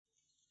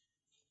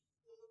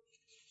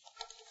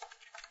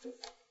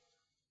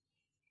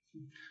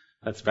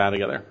Let's bow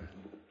together.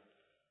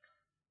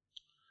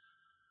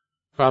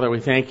 Father, we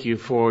thank you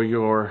for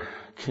your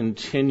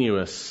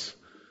continuous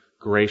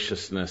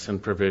graciousness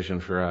and provision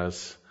for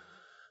us,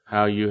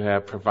 how you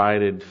have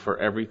provided for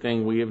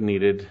everything we have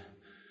needed,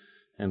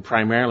 and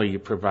primarily you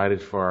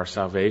provided for our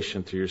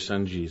salvation through your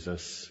Son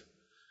Jesus.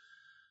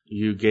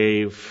 You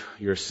gave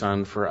your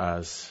Son for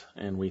us,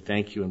 and we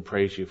thank you and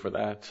praise you for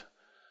that.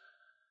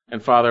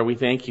 And Father, we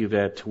thank you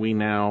that we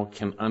now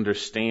can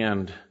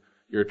understand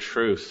your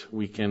truth.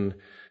 We can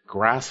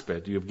grasp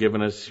it. You have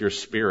given us your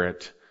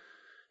Spirit.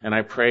 And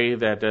I pray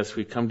that as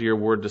we come to your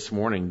word this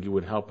morning, you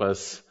would help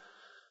us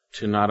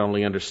to not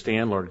only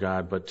understand, Lord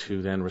God, but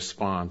to then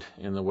respond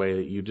in the way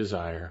that you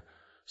desire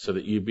so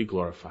that you be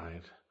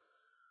glorified.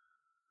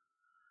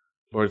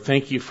 Lord,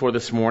 thank you for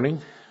this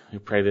morning. We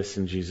pray this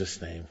in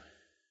Jesus' name.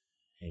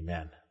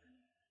 Amen.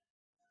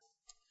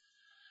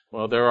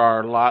 Well, there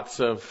are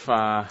lots of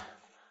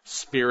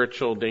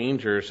spiritual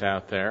dangers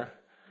out there.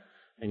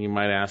 And you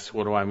might ask,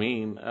 what do I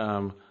mean?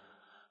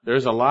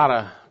 There's a lot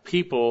of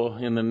people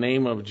in the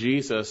name of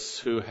Jesus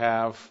who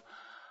have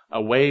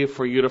a way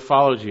for you to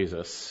follow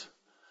Jesus,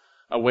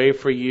 a way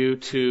for you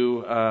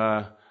to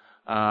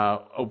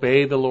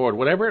obey the Lord,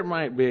 whatever it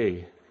might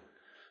be.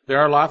 There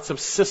are lots of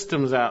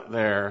systems out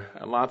there,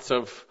 lots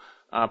of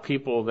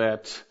people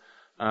that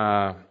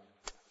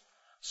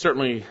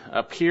certainly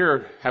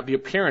have the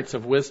appearance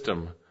of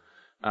wisdom,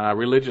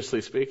 religiously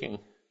speaking.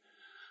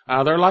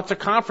 There are lots of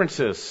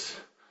conferences.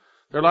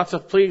 There are lots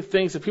of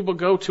things that people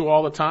go to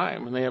all the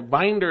time, and they have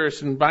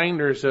binders and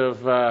binders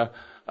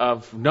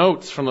of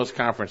notes from those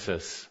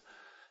conferences.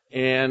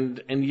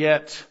 And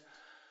yet,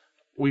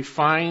 we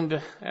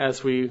find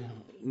as we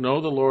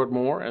know the Lord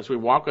more, as we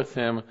walk with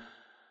Him,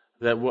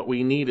 that what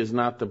we need is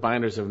not the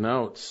binders of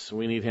notes.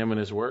 We need Him and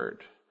His Word.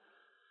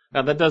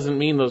 Now, that doesn't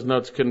mean those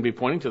notes couldn't be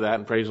pointing to that,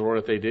 and praise the Lord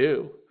if they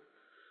do.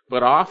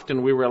 But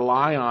often we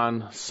rely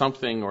on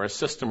something or a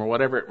system or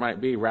whatever it might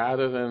be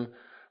rather than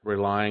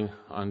relying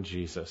on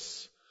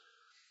Jesus.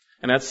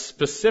 And that's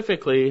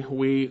specifically,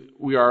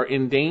 we are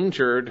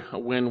endangered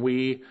when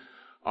we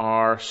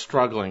are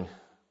struggling.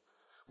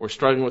 We're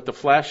struggling with the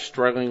flesh,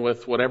 struggling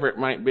with whatever it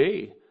might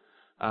be.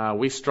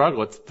 We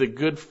struggle. It's the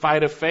good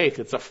fight of faith.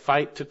 It's a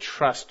fight to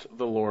trust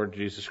the Lord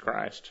Jesus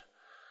Christ.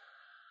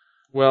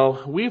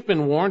 Well, we've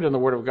been warned in the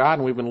Word of God,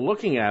 and we've been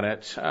looking at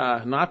it,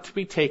 not to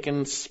be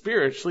taken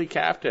spiritually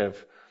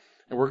captive.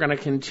 And we're going to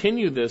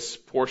continue this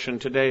portion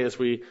today as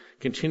we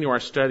continue our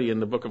study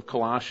in the book of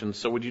Colossians.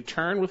 So would you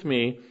turn with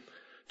me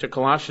to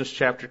Colossians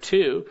chapter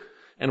 2,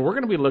 and we're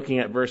going to be looking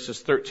at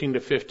verses 13 to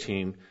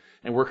 15.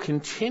 And we're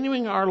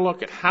continuing our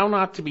look at how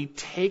not to be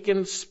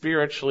taken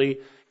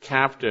spiritually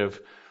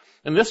captive.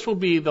 And this will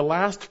be the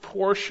last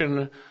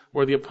portion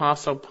where the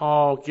Apostle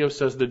Paul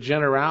gives us the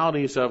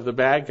generalities of the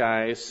bad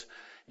guys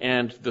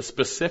and the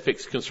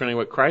specifics concerning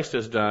what Christ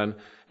has done,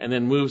 and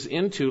then moves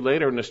into,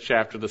 later in this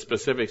chapter, the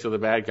specifics of the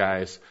bad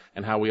guys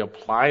and how we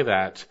apply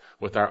that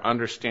with our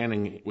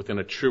understanding within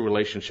a true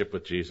relationship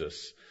with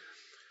Jesus.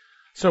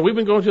 So we've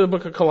been going through the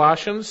book of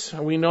Colossians.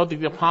 We know that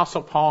the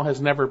Apostle Paul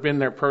has never been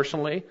there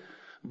personally,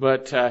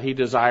 but he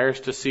desires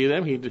to see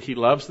them. He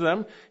loves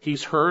them.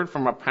 He's heard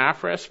from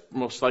Epaphras,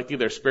 most likely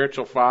their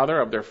spiritual father,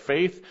 of their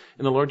faith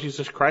in the Lord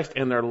Jesus Christ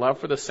and their love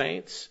for the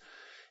saints.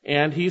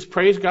 And he's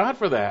praised God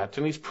for that.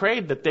 And he's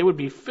prayed that they would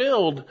be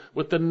filled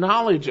with the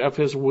knowledge of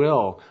His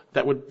will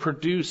that would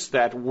produce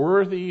that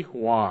worthy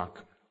walk.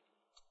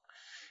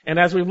 And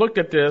as we've looked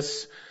at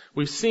this,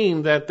 we've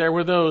seen that there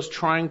were those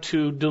trying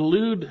to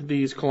delude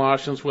these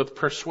Colossians with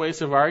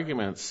persuasive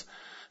arguments.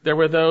 There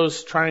were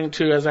those trying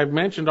to, as I've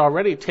mentioned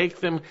already, take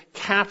them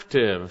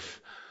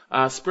captive,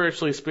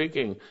 spiritually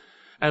speaking.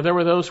 And there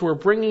were those who were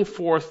bringing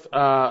forth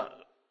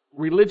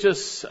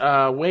religious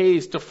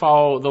ways to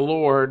follow the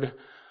Lord,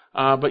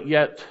 but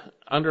yet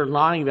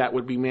underlying that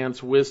would be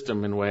man's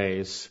wisdom and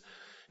ways.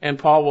 And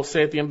Paul will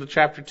say at the end of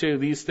chapter 2,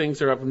 these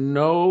things are of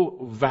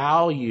no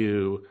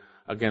value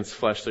against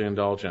fleshly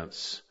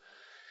indulgence.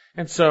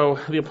 And so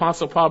the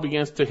Apostle Paul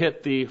begins to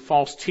hit the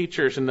false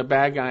teachers and the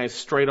bad guys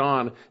straight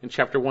on in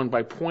chapter 1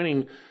 by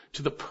pointing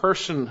to the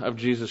person of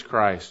Jesus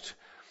Christ.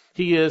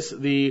 He is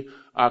the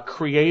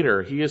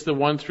creator. He is the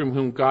one through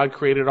whom God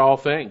created all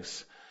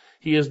things.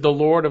 He is the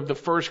Lord of the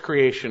first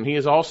creation. He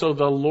is also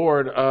the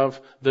Lord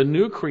of the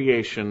new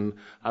creation,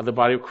 the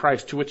body of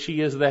Christ, to which He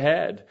is the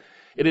head.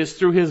 It is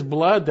through His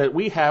blood that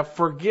we have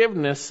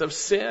forgiveness of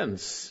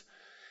sins.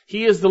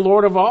 He is the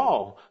Lord of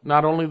all,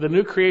 not only the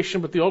new creation,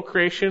 but the old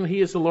creation.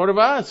 He is the Lord of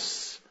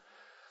us.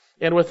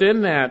 And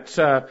within that,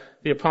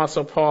 the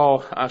Apostle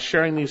Paul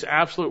sharing these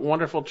absolute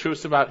wonderful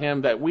truths about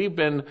Him, that we've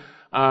been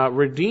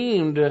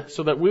redeemed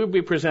so that we would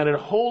be presented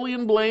holy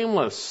and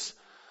blameless.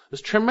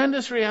 This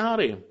tremendous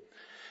reality.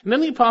 And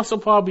then the Apostle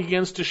Paul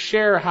begins to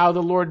share how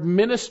the Lord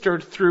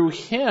ministered through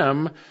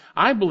him,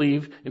 I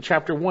believe, in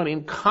chapter 1,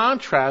 in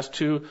contrast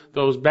to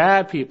those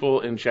bad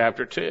people in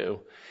chapter 2.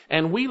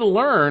 And we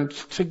learned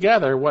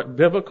together what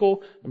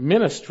biblical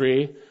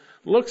ministry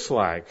looks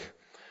like.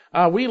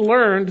 We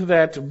learned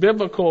that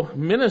biblical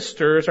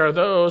ministers are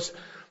those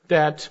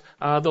that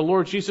the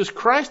Lord Jesus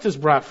Christ has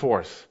brought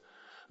forth.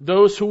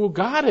 those who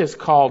God has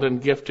called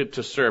and gifted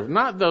to serve,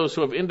 not those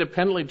who have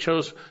independently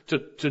chose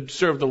to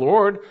serve the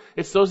Lord.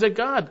 It's those that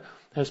God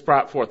has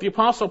brought forth. The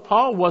Apostle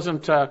Paul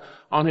wasn't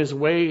on his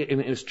way in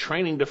his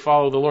training to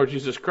follow the Lord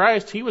Jesus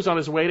Christ. He was on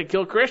his way to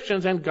kill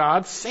Christians, and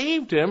God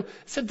saved him,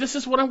 said, this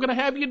is what I'm going to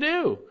have you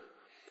do.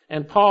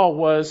 And Paul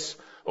was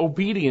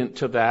obedient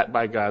to that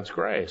by God's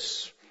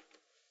grace.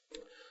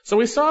 So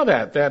we saw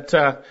that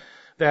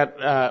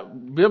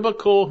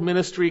biblical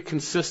ministry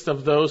consists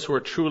of those who are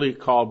truly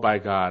called by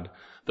God,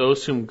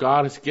 those whom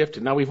God has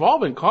gifted. Now, we've all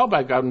been called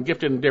by God and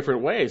gifted in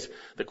different ways.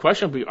 The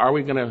question will be, are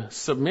we going to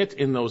submit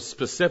in those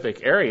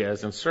specific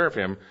areas and serve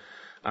Him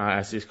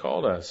as He's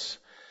called us?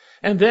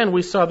 And then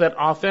we saw that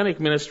authentic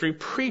ministry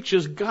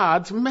preaches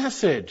God's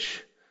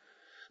message.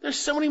 There's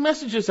so many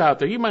messages out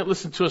there. You might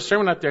listen to a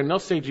sermon out there and they'll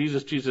say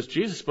Jesus, Jesus,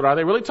 Jesus, but are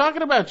they really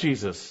talking about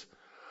Jesus?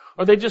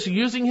 Or are they just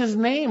using His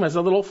name as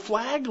a little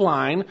flag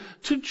line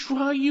to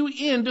draw you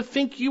in to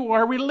think you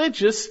are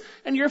religious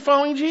and you're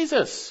following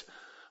Jesus?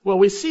 Well,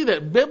 we see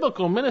that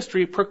biblical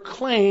ministry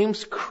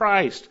proclaims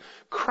Christ.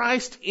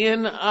 Christ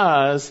in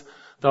us,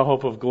 the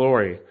hope of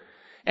glory.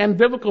 And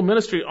biblical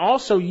ministry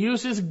also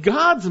uses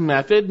God's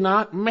method,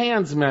 not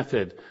man's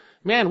method.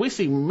 Man, we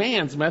see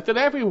man's method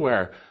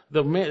everywhere.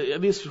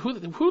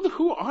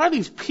 Who are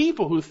these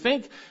people who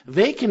think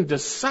they can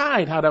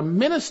decide how to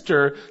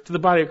minister to the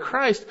body of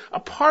Christ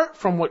apart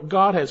from what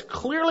God has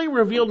clearly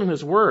revealed in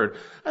His Word?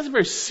 That's a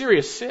very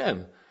serious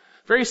sin.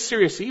 Very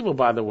serious evil,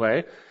 by the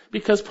way,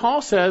 because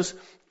Paul says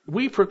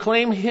we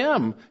proclaim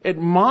Him,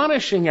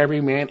 admonishing every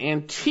man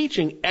and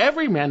teaching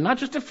every man, not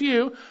just a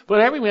few,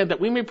 but every man, that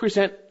we may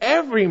present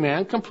every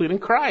man complete in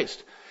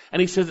Christ. And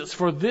he says it's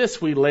for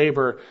this we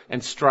labor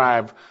and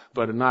strive,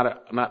 but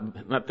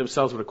not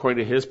themselves, but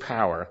according to His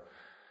power.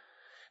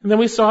 And then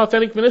we saw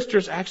authentic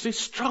ministers actually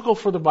struggle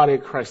for the body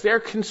of Christ. They're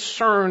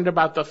concerned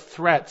about the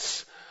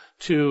threats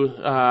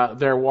to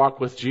their walk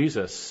with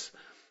Jesus.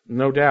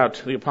 No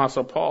doubt the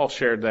Apostle Paul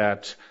shared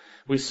that.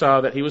 We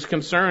saw that he was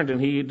concerned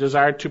and he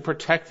desired to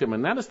protect them.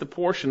 And that is the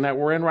portion that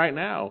we're in right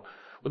now,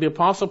 where the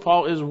Apostle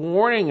Paul is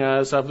warning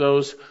us of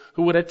those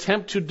who would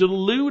attempt to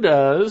delude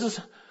us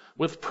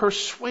with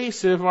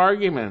persuasive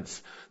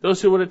arguments,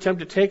 those who would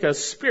attempt to take us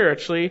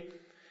spiritually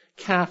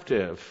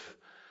captive.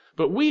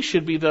 But we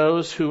should be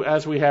those who,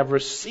 as we have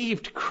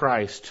received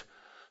Christ,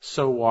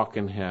 so walk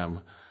in Him.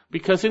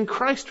 Because in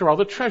Christ are all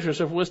the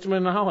treasures of wisdom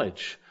and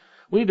knowledge.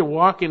 We need to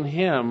walk in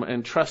Him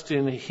and trust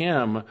in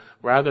Him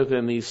rather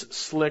than these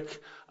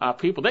slick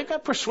people. They've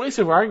got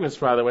persuasive arguments,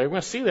 by the way. We're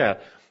going to see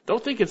that.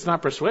 Don't think it's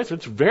not persuasive.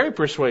 It's very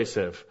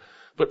persuasive.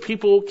 But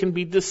people can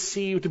be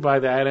deceived by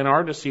that and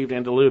are deceived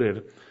and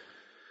deluded.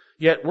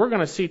 Yet we're going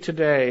to see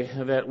today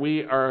that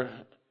we are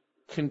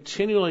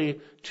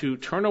continually to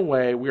turn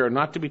away. We are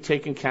not to be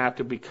taken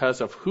captive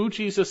because of who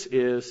Jesus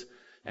is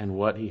and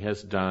what He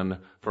has done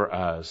for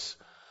us.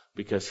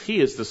 Because He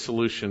is the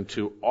solution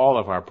to all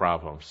of our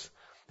problems.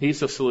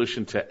 He's the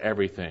solution to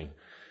everything.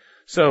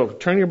 So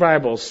turn your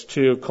Bibles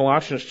to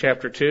Colossians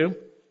chapter 2.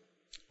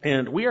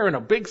 And we are in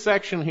a big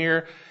section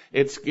here.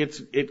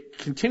 It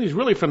continues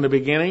really from the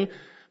beginning.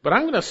 But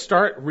I'm going to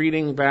start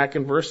reading back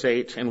in verse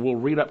 8, and we'll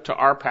read up to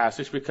our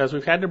passage because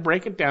we've had to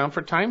break it down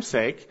for time's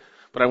sake,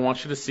 but I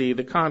want you to see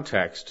the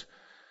context.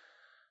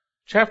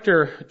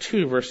 Chapter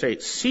 2, verse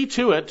 8, see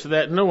to it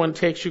that no one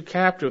takes you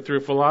captive through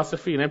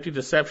philosophy and empty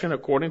deception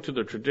according to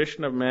the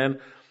tradition of men,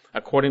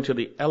 according to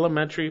the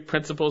elementary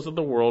principles of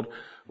the world,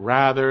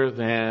 rather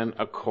than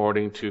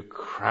according to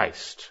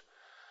Christ.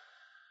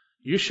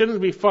 You shouldn't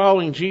be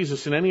following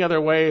Jesus in any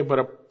other way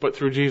but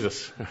through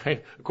Jesus,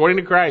 right? According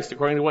to Christ,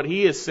 according to what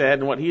He has said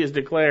and what He has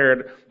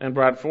declared and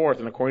brought forth,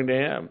 and according to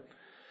Him.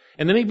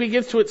 And then he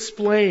begins to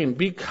explain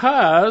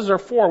because, or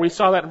for, we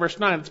saw that in verse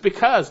 9. It's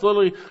because,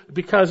 literally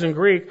because in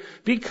Greek,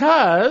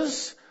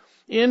 because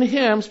in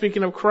Him,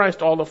 speaking of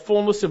Christ, all the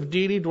fullness of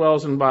deity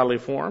dwells in bodily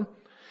form.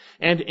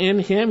 And in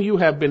Him you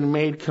have been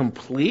made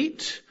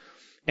complete,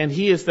 and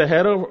He is the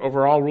head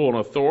over all rule and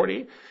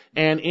authority.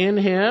 And in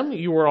Him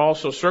you were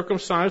also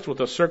circumcised with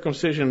a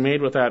circumcision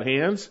made without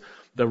hands,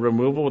 the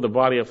removal of the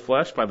body of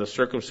flesh by the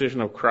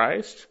circumcision of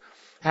Christ,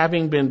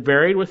 having been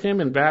buried with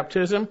Him in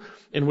baptism,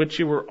 in which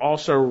you were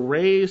also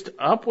raised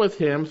up with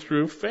Him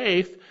through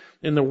faith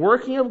in the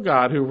working of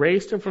God who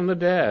raised Him from the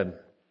dead.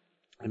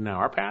 And now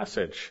our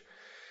passage.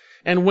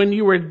 And when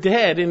you were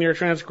dead in your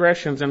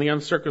transgressions and the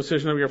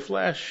uncircumcision of your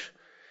flesh,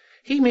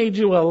 He made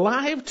you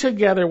alive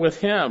together with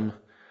Him,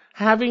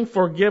 having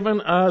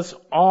forgiven us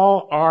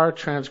all our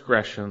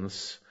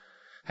transgressions,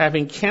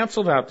 having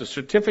canceled out the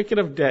certificate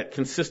of debt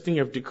consisting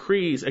of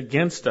decrees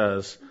against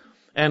us,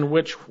 and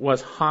which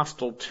was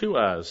hostile to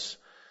us.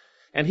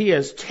 And He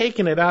has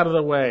taken it out of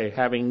the way,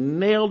 having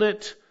nailed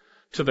it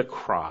to the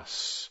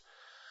cross.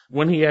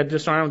 When He had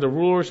disarmed the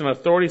rulers and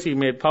authorities, He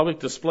made public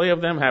display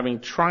of them,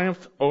 having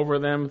triumphed over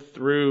them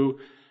through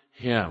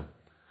Him.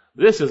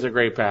 This is a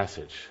great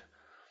passage.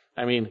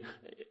 I mean,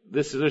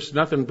 there's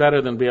nothing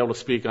better than be able to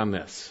speak on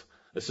this.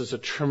 This is a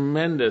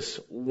tremendous,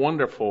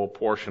 wonderful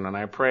portion, and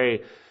I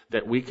pray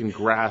that we can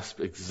grasp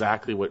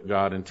exactly what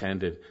God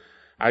intended.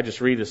 I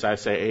just read this, I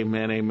say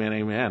amen, amen,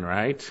 amen,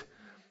 right?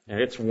 And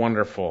it's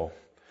wonderful.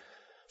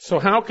 So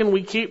how can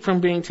we keep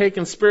from being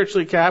taken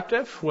spiritually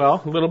captive?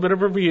 Well, a little bit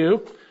of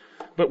review.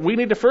 But we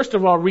need to first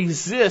of all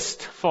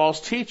resist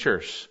false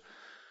teachers.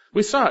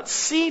 We saw it.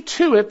 See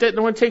to it that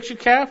no one takes you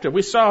captive.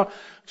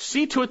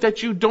 See to it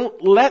that you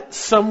don't let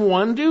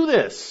someone do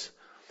this.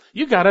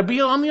 You got to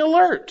be on the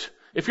alert.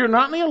 If you're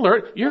not on the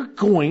alert, you're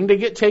going to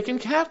get taken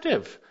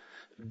captive.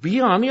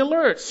 Be on the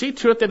alert. See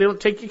to it that they don't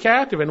take you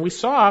captive. And we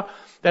saw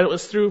that it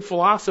was through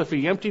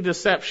philosophy, empty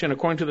deception,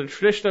 according to the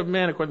tradition of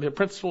men, according to the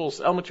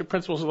principles, elementary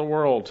principles of the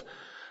world,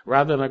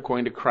 rather than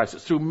according to Christ.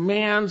 It's through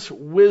man's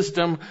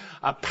wisdom,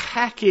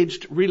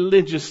 packaged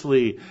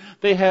religiously.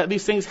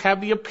 These things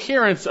have the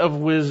appearance of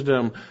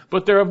wisdom,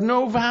 but they're of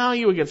no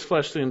value against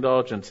fleshly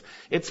indulgence.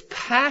 It's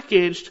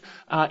packaged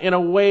in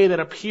a way that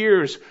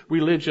appears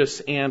religious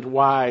and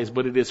wise,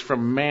 but it is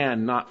from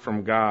man, not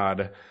from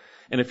God.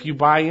 And if you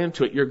buy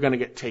into it, you're going to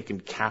get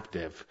taken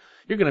captive.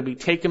 You're going to be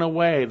taken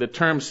away. The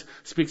term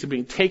speaks of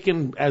being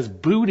taken as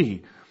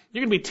booty.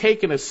 You're going to be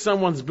taken as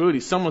someone's booty.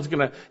 Someone's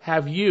going to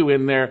have you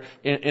in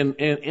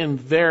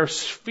their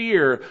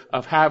sphere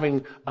of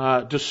having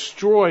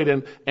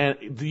destroyed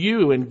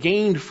and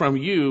gained from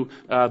you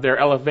their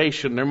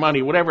elevation, their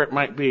money, whatever it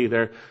might be,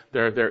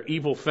 their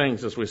evil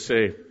things, as we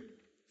say.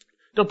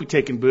 Don't be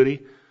taken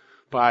booty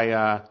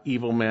by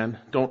evil men.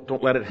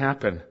 Don't let it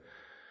happen.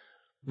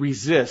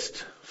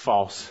 Resist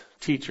false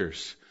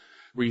teachers.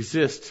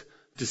 Resist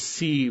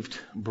deceived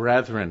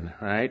brethren,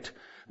 right?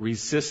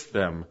 Resist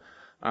them.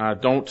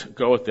 Don't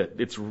go with it.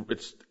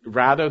 It's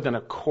rather than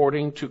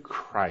according to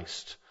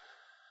Christ.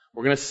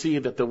 We're going to see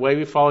that the way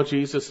we follow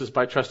Jesus is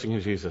by trusting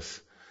in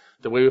Jesus.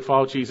 The way we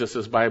follow Jesus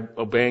is by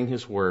obeying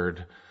His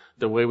word.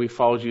 The way we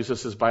follow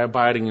Jesus is by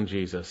abiding in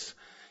Jesus.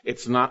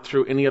 It's not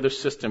through any other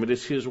system. It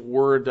is His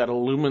word that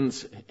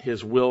illumines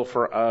His will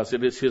for us.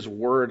 It is His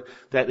word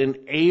that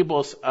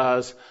enables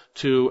us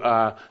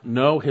to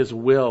know His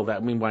will,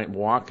 that we might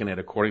walk in it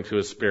according to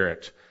His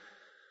Spirit.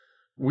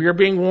 We are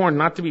being warned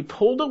not to be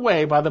pulled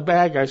away by the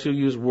bad guys who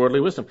use worldly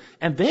wisdom.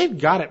 And they've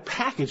got it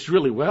packaged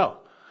really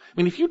well. I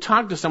mean, if you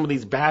talk to some of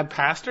these bad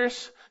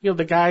pastors,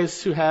 the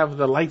guys who have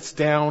the lights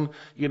down,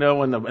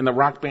 and the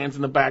rock bands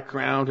in the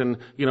background, and,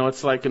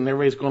 it's like, and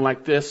everybody's going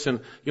like this,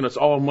 and, it's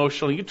all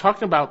emotional. You're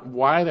talking about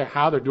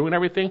how they're doing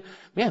everything.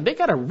 Man, they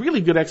got a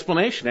really good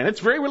explanation, and it's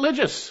very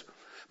religious.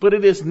 But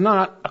it is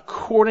not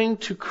according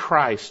to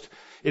Christ.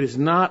 It is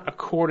not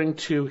according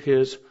to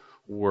His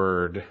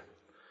word.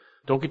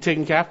 Don't get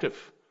taken captive.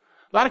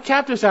 A lot of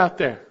captives out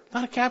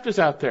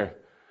there.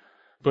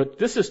 But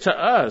this is to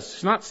us.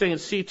 It's not saying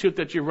see to it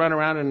that you run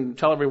around and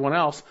tell everyone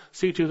else.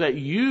 See to it that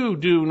you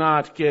do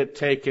not get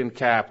taken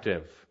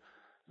captive.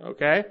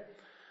 Okay?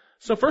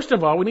 So first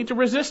of all, we need to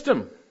resist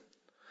them.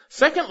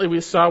 Secondly,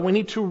 we saw we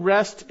need to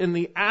rest in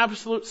the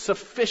absolute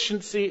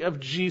sufficiency of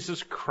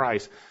Jesus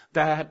Christ.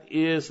 That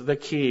is the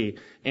key.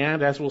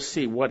 And as we'll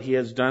see, what He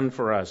has done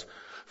for us.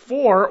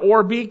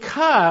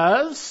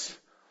 Because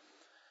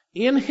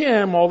in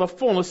Him all the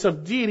fullness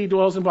of deity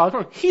dwells in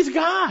bodily form. He's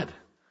God.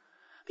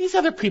 These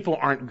other people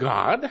aren't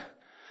God.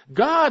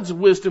 God's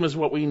wisdom is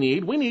what we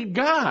need. We need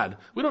God.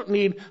 We don't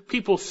need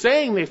people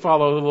saying they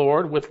follow the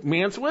Lord with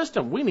man's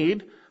wisdom. We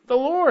need the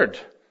Lord.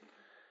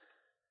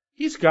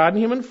 He's God in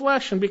human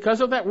flesh, and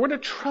because of that, we're to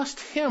trust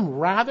Him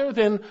rather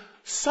than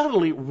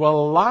subtly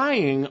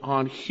relying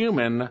on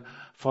human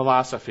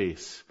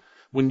philosophies.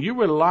 When you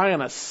rely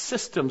on a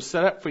system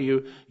set up for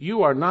you,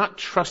 you are not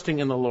trusting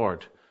in the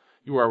Lord.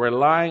 You are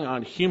relying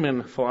on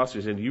human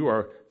philosophies, and you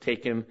are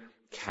taken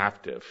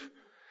captive.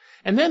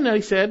 And then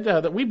he said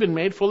that we've been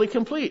made fully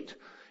complete.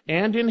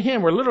 And in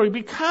Him, or literally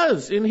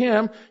because in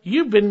Him,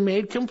 you've been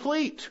made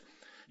complete.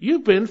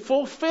 You've been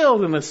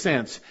fulfilled in a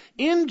sense.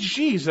 In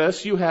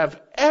Jesus, you have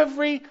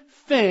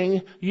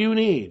everything you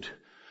need.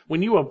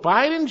 When you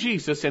abide in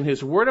Jesus and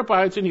His word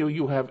abides in you,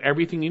 you have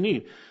everything you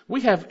need.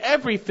 We have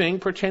everything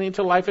pertaining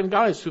to life and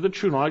godliness through the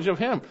true knowledge of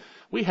Him.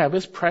 We have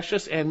His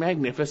precious and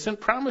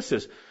magnificent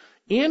promises.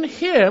 In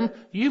Him,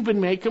 you've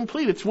been made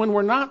complete. It's when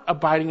we're not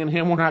abiding in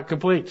Him, we're not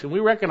complete. And we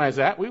recognize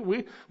that.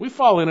 We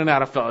fall in and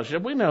out of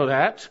fellowship. We know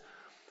that.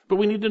 But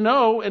we need to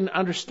know and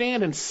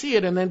understand and see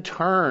it and then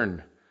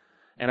turn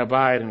and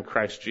abide in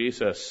Christ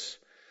Jesus.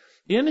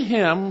 In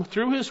Him,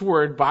 through His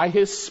Word, by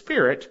His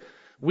Spirit,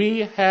 we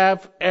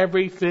have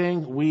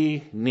everything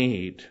we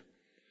need.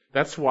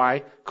 That's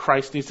why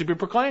Christ needs to be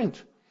proclaimed.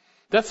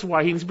 That's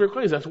why He needs to be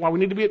proclaimed. That's why we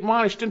need to be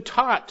admonished and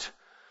taught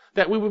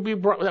that we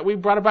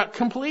brought about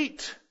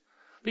complete.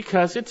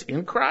 Because it's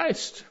in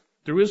Christ,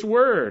 through His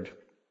Word.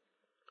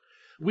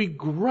 We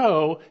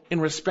grow in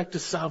respect to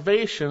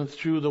salvation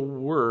through the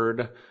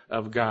Word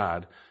of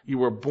God. You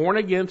were born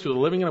again through the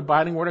living and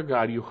abiding Word of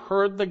God. You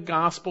heard the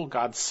gospel.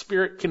 God's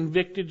Spirit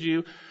convicted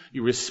you.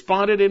 You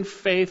responded in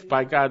faith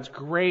by God's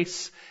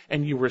grace,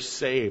 and you were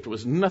saved. It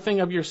was nothing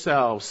of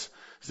yourselves.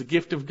 It's the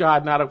gift of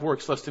God, not of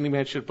works, lest any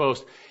man should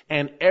boast.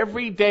 And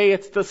every day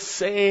it's the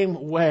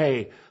same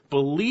way.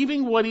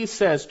 Believing what He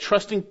says,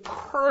 trusting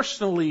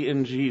personally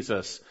in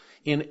Jesus,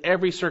 in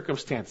every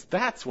circumstance.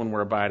 That's when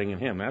we're abiding in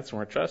him. That's when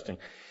we're trusting.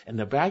 And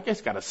the bad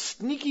guy's got a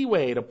sneaky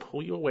way to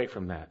pull you away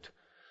from that.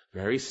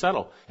 Very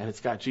subtle. And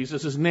it's got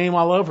Jesus' name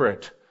all over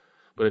it.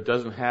 But it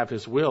doesn't have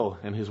his will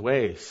and his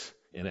ways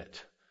in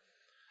it.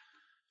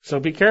 So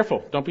be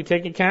careful. Don't be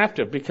taken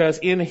captive, because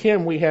in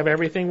him we have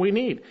everything we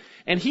need.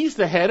 And he's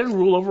the head and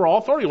rule over all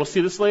authority. We'll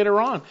see this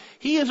later on.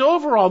 He is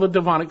over all the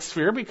demonic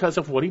sphere because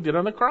of what he did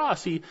on the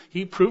cross.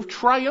 He proved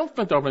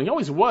triumphant over them. He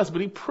always was,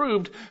 but he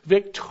proved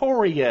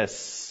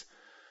victorious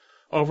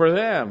over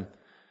them.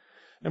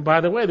 And by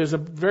the way, there's a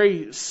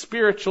very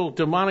spiritual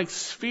demonic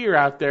sphere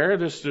out there.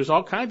 There's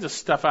all kinds of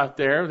stuff out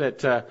there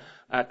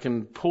that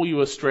can pull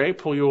you astray,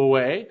 pull you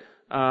away.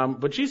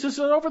 But Jesus is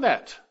over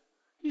that.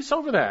 He's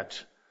over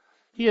that.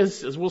 He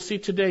has, as we'll see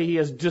today, he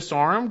has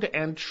disarmed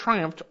and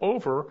triumphed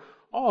over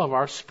all of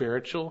our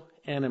spiritual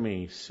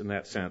enemies in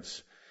that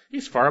sense.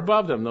 He's far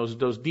above them,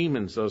 those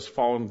demons, those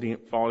fallen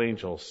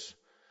angels.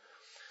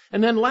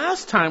 And then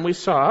last time we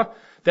saw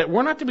that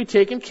we're not to be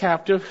taken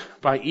captive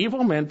by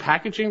evil men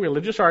packaging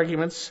religious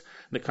arguments in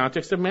the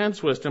context of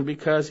man's wisdom,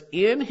 because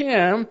in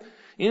him,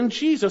 in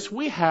Jesus,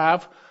 we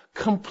have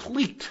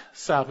complete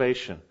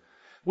salvation.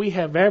 We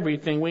have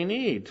everything we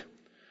need.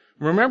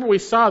 Remember, we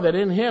saw that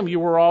in him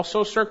you were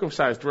also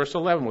circumcised, verse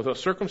 11, with a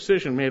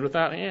circumcision made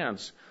without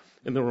hands,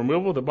 in the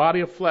removal of the body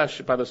of flesh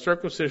by the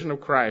circumcision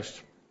of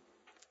Christ,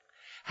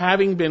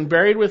 having been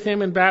buried with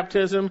him in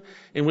baptism,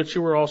 in which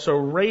you were also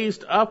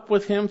raised up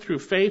with him through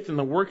faith in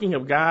the working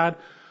of God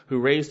who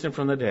raised him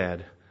from the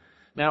dead.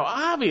 Now,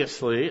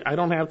 obviously, I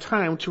don't have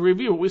time to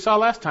review what we saw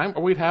last time,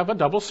 or we'd have a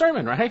double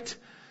sermon, right?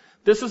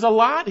 This is a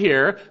lot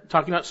here,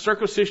 talking about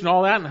circumcision,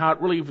 all that, and how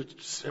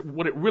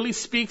what it really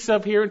speaks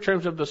of here in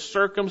terms of the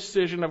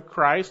circumcision of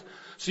Christ.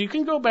 So you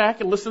can go back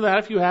and listen to that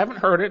if you haven't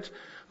heard it.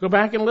 Go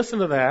back and listen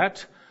to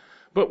that.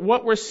 But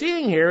what we're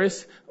seeing here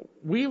is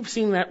we've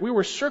seen that we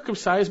were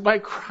circumcised by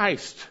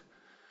Christ.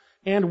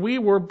 And we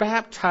were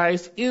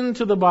baptized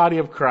into the body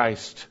of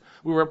Christ.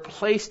 We were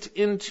placed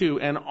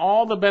into, and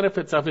all the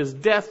benefits of his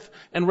death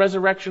and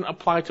resurrection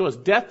apply to us.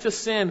 Death to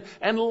sin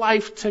and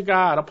life to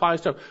God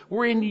applies to us.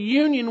 We're in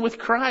union with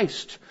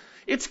Christ.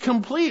 It's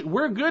complete.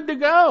 We're good to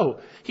go.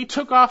 He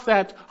took off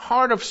that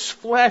heart of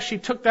flesh. He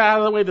took that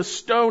out of the way, the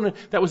stone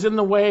that was in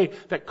the way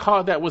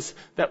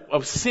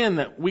of sin,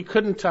 that we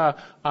couldn't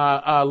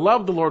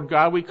love the Lord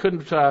God. We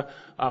couldn't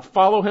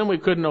follow him. We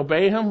couldn't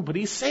obey him. But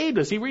he saved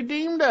us. He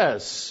redeemed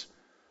us.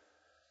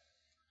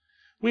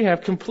 We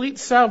have complete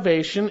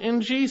salvation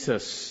in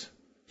Jesus.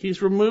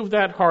 He's removed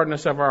that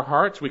hardness of our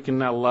hearts. We can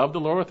now love the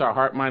Lord with our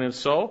heart, mind, and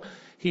soul.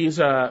 He's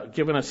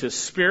given us his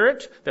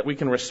Spirit that we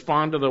can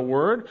respond to the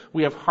Word.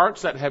 We have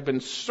hearts that have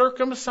been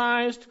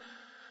circumcised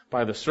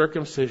by the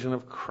circumcision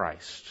of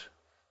Christ.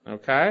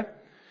 Okay?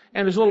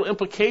 And there's a little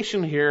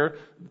implication here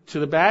to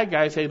the bad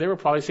guys. Hey, they were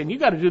probably saying, you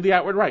got to do the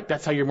outward right.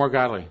 That's how you're more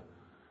godly.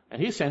 And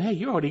he's saying, hey,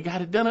 you already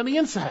got it done on the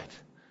inside.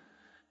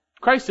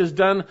 Christ has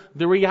done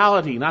the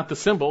reality, not the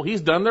symbol. He's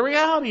done the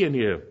reality in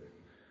you.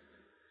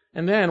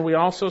 And then we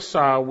also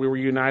saw we were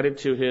united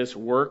to his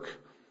work,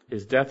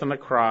 his death on the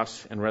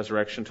cross, and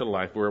resurrection to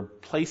life. We were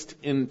placed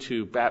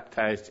into,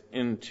 baptized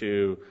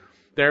into.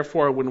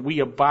 Therefore, when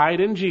we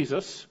abide in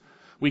Jesus,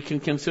 we can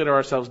consider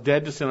ourselves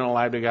dead to sin and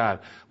alive to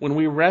God. When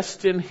we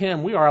rest in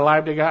him, we are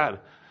alive to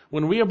God.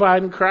 When we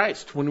abide in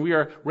Christ, when we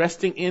are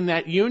resting in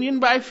that union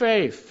by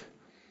faith,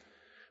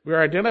 we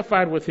are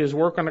identified with his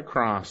work on the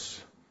cross.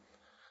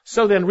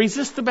 So then,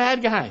 resist the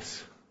bad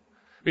guys.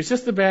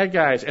 Resist the bad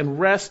guys and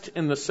rest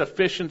in the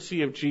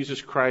sufficiency of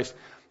Jesus Christ.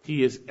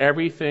 He is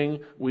everything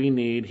we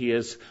need.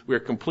 We are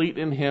complete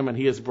in him, and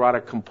he has brought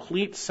a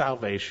complete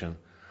salvation.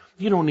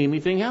 You don't need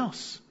anything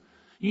else.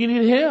 You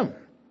need him.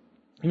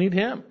 You need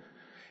him.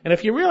 And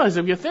if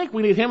you think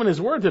we need him and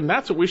his word, then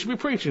that's what we should be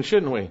preaching,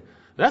 shouldn't we?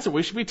 That's what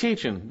we should be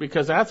teaching,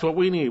 because that's what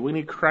we need. We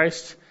need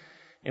Christ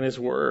and his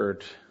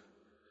word.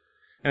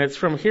 And it's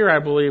from here, I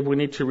believe, we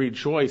need to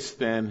rejoice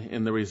then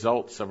in the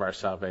results of our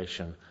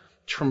salvation.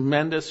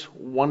 Tremendous,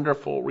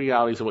 wonderful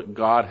realities of what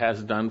God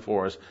has done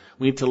for us.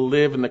 We need to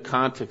live in the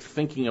context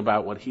thinking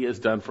about what he has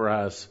done for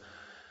us.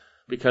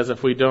 Because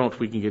if we don't,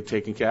 we can get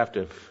taken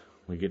captive.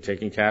 We get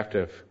taken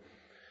captive.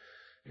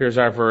 Here's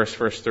our verse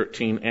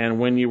 13. And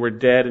when you were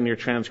dead in your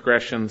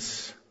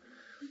transgressions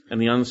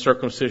and the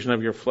uncircumcision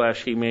of your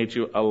flesh, he made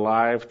you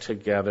alive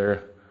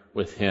together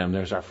with him.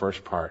 There's our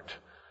first part.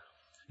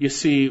 You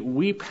see,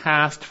 we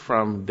passed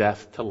from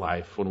death to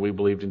life when we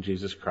believed in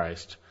Jesus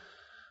Christ.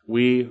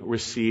 We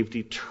received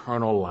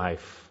eternal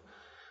life.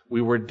 We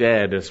were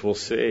dead, as we'll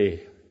see.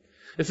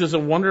 This is a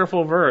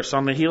wonderful verse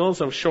on the heels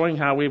of showing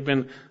how we've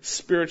been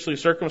spiritually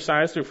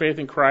circumcised through faith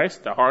in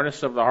Christ, the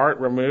hardness of the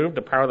heart removed,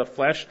 the power of the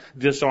flesh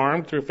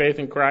disarmed through faith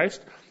in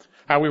Christ,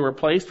 how we were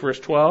placed, verse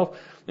 12,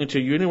 into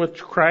union with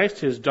Christ,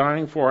 his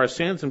dying for our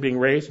sins and being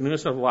raised in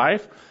newness of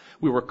life.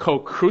 We were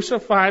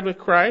co-crucified with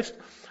Christ.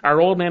 Our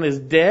old man is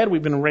dead.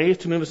 We've been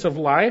raised to newness of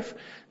life.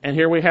 And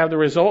here we have the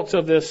results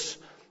of this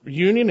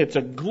union. It's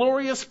a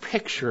glorious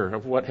picture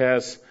of what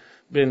has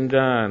been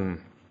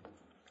done.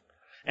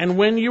 And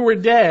when you were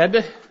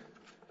dead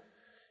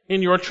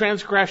in your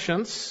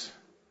transgressions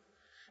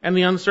And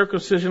the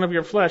uncircumcision of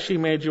your flesh, he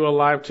made you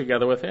alive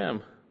together with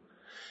him.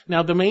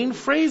 Now, the main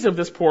phrase of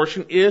this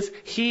portion is,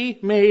 he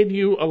made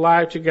you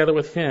alive together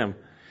with him.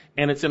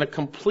 And it's in a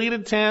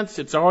completed tense.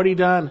 It's already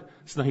done.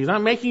 So he's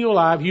not making you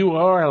alive. You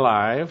are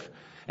alive.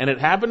 And it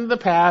happened in the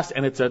past,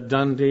 and it's a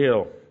done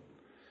deal.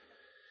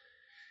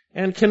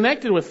 And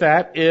connected with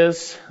that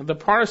is the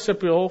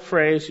participial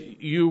phrase,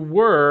 you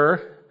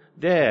were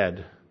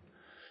dead.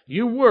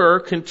 You were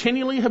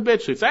continually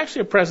habitually. It's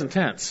actually a present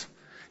tense.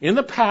 In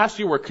the past,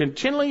 you were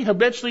continually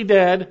habitually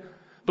dead,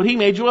 but he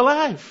made you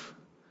alive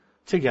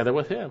together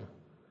with him.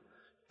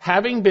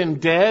 Having been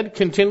dead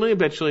continually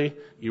habitually,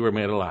 you were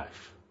made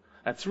alive.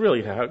 That's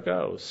really how it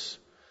goes.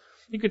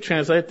 You could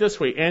translate it this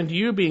way. And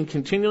you, being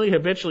continually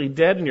habitually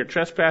dead in your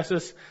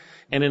trespasses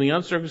and in the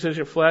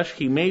uncircumcision of flesh,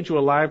 he made you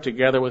alive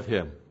together with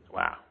him.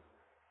 Wow.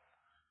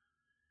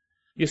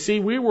 You see,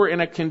 we were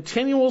in a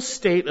continual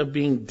state of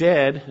being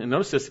dead, and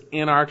notice this,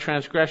 in our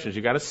transgressions.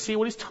 You got to see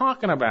what he's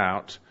talking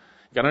about.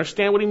 You got to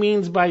understand what he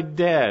means by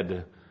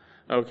dead.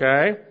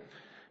 Okay?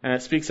 And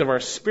it speaks of our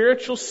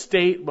spiritual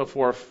state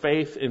before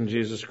faith in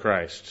Jesus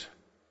Christ.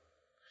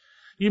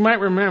 You might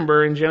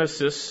remember in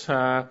Genesis,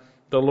 the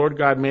Lord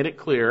God made it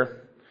clear,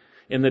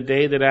 in the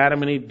day that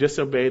Adam and Eve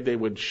disobeyed, they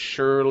would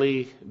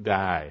surely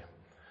die.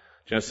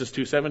 Genesis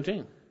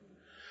 2:17.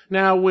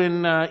 Now,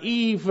 when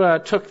Eve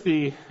took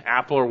the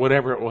apple or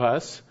whatever it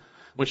was,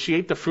 when she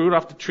ate the fruit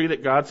off the tree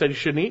that God said you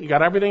shouldn't eat, you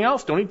got everything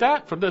else, don't eat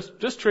that from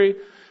this tree.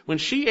 When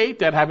she ate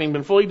that, having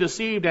been fully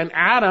deceived, and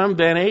Adam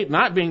then ate,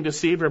 not being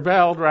deceived,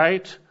 rebelled,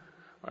 right?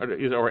 Or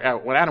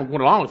when Adam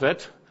went along with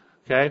it,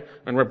 okay,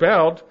 and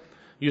rebelled,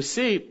 you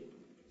see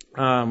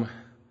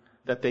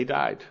that they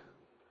died.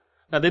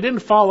 Now, they didn't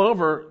fall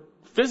over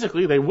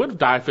physically. They would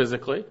die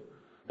physically.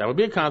 That would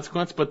be a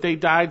consequence, but they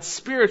died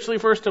spiritually,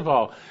 first of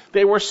all.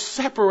 They were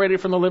separated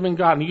from the living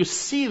God. And you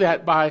see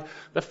that by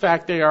the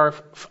fact they are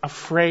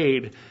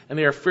afraid, and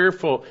they are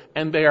fearful,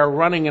 and they are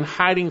running and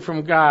hiding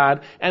from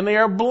God, and they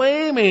are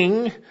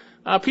blaming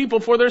people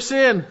for their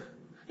sin.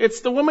 It's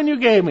the woman you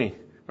gave me,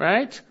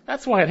 right?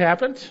 That's why it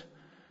happened.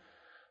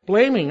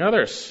 Blaming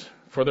others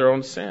for their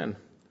own sin.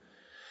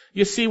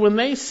 You see, when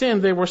they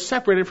sinned, they were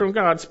separated from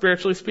God,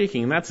 spiritually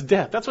speaking. And that's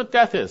death. That's what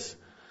death is.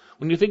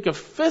 When you think of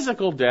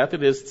physical death,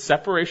 it is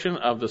separation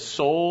of the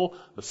soul,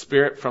 the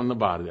spirit from the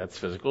body. That's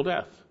physical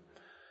death.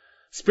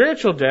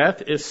 Spiritual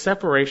death is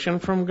separation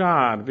from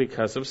God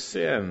because of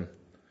sin.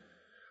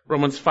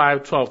 Romans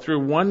 5:12,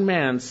 through one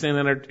man sin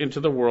entered into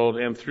the world,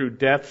 and through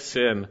death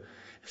sin.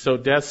 So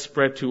death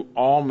spread to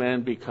all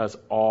men because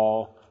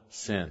all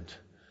sinned.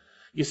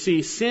 You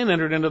see, sin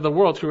entered into the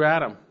world through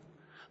Adam.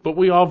 But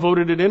we all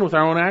voted it in with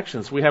our own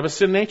actions. We have a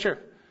sin nature.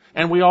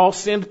 And we all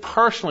sinned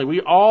personally.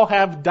 We all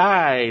have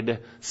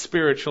died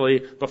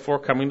spiritually before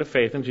coming to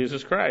faith in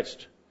Jesus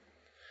Christ.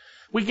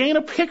 We gain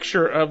a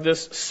picture of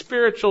this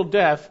spiritual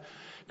death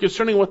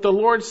concerning what the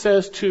Lord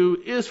says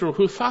to Israel,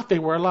 who thought they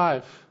were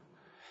alive.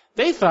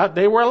 They thought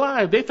they were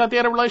alive. They thought they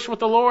had a relationship with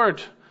the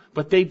Lord.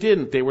 But they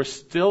didn't. They were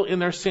still in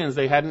their sins.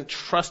 They hadn't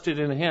trusted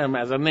in Him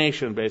as a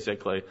nation,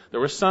 basically.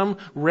 There were some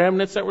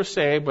remnants that were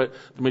saved, but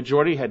the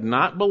majority had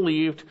not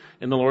believed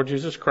in the Lord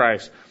Jesus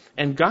Christ.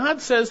 And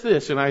God says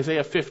this in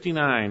Isaiah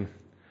 59.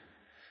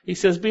 He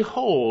says,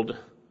 behold,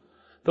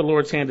 the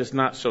Lord's hand is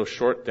not so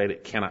short that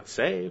it cannot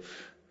save.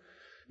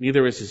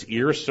 Neither is His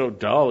ear so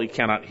dull He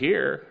cannot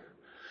hear.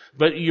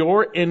 But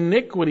your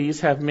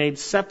iniquities have made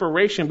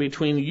separation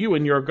between you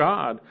and your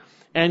God.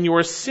 And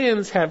your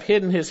sins have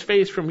hidden His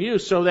face from you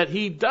so that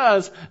He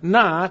does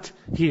not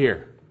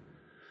hear.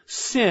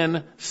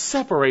 Sin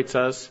separates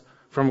us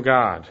from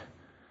God.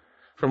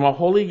 From a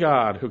holy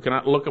God who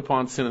cannot look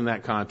upon sin in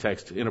that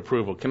context in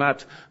approval,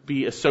 cannot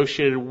be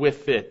associated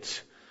with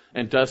it,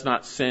 and does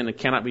not sin, and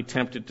cannot be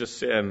tempted to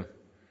sin.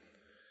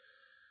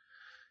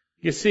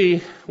 You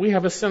see, we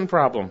have a sin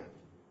problem.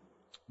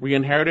 We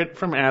inherited it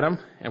from Adam,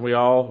 and we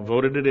all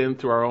voted it in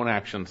through our own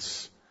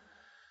actions.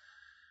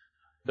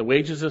 The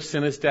wages of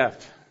sin is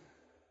death.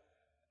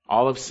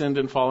 All have sinned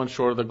and fallen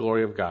short of the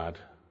glory of God.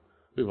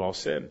 We've all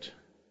sinned.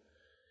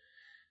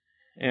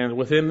 And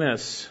within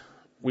this,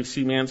 we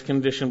see man's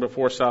condition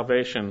before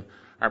salvation.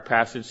 Our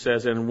passage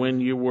says, and when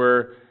you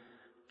were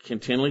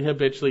continually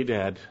habitually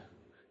dead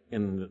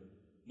in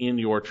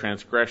your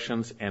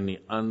transgressions and the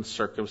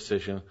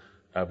uncircumcision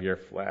of your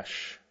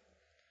flesh.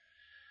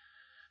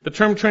 The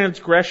term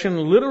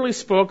transgression literally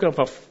spoke of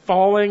a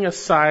falling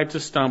aside to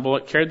stumble.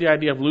 It carried the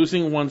idea of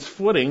losing one's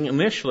footing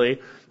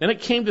initially. Then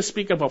it came to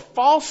speak of a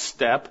false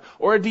step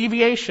or a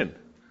deviation.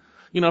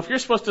 You know, if you're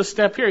supposed to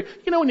step here,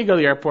 you know, when you go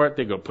to the airport,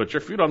 they go, put your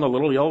feet on the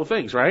little yellow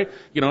things, right?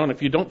 You know, and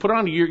if you don't put it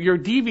on, you're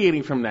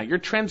deviating from that. You're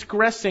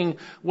transgressing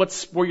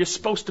where you're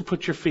supposed to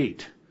put your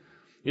feet.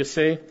 You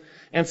see?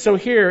 And so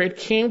here it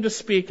came to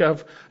speak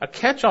of a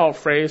catch-all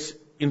phrase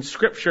in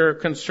Scripture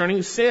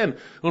concerning sin.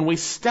 When we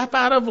step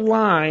out of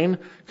line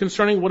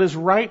concerning what is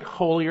right,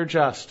 holy, or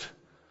just.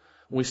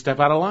 When we step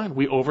out of line,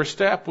 we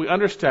overstep, we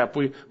understep,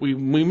 we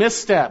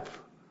misstep.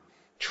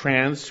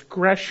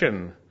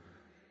 Transgression.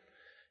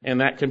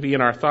 And that can be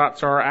in our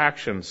thoughts or our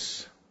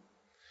actions.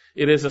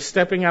 It is a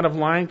stepping out of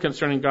line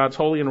concerning God's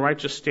holy and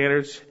righteous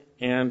standards,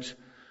 and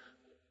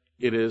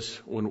it is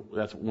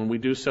when we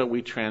do so,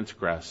 we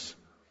transgress.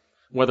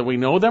 Whether we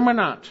know them or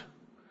not.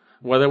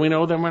 Whether we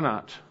know them or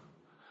not.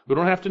 We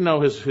don't have to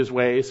know his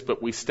ways,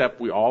 but we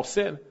all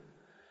sin.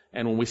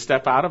 And when we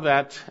step out of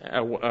that,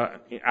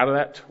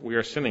 we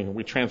are sinning.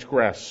 We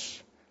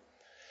transgress.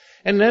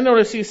 And then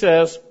notice he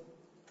says,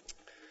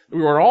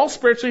 we were all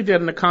spiritually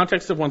dead in the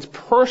context of one's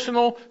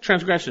personal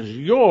transgressions.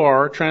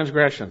 Your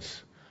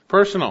transgressions.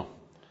 Personal.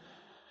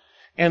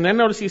 And then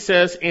notice he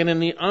says, and in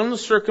the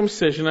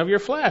uncircumcision of your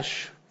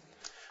flesh.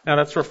 Now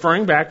that's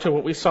referring back to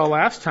what we saw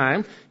last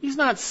time. He's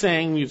not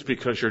saying it's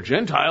because you're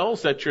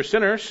Gentiles that you're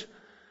sinners.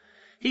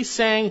 He's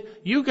saying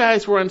you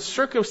guys were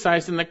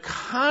uncircumcised in the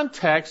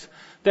context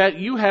that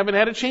you haven't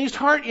had a changed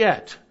heart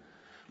yet.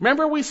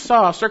 Remember we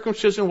saw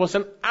circumcision was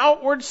an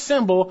outward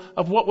symbol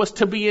of what was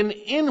to be an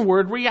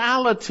inward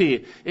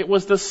reality. It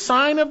was the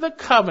sign of the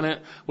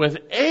covenant with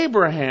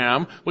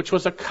Abraham, which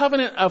was a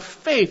covenant of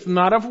faith,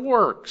 not of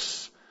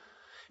works.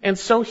 And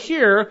so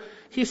here,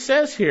 he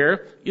says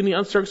here, in the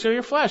uncircumcision of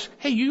your flesh,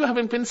 hey, you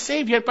haven't been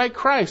saved yet by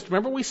Christ.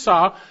 Remember we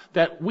saw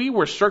that we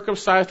were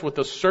circumcised with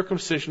the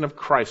circumcision of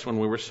Christ when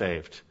we were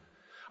saved.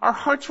 Our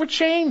hearts were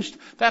changed.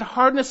 That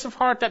hardness of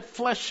heart, that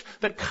flesh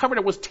that covered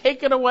it was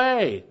taken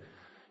away.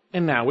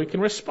 And now we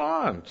can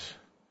respond.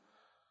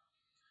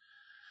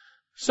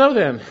 So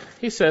then,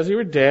 he says you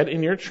were dead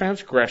in your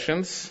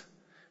transgressions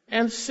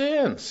and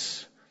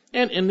sins,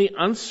 and in the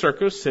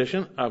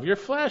uncircumcision of your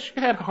flesh.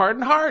 You had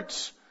hardened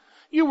hearts.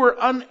 You were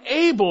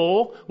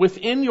unable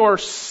within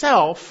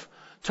yourself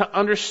to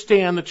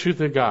understand the truth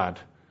of God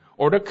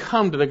or to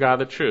come to the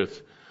God of the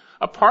truth.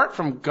 Apart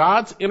from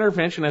God's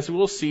intervention, as we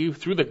will see,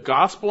 through the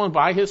gospel and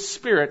by His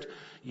Spirit,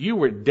 you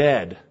were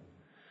dead.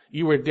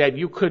 You were dead.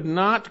 You could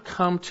not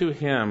come to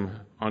Him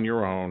on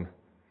your own.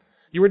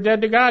 You were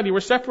dead to God. You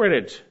were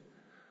separated.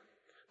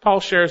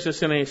 Paul shares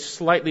this in a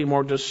slightly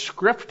more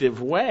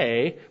descriptive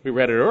way. We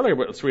read it earlier,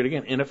 but let's read it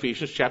again in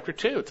Ephesians chapter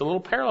 2. It's a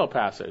little parallel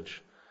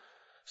passage.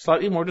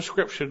 Slightly more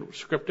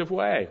descriptive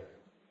way.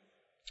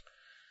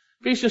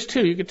 Ephesians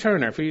 2, you could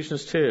turn there.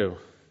 Ephesians 2.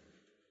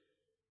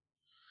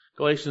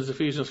 Galatians,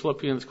 Ephesians,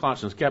 Philippians,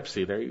 Colossians,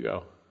 Gepsi, there you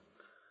go.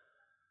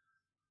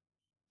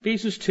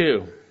 Ephesians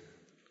 2.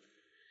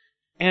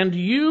 And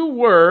you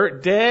were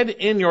dead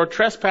in your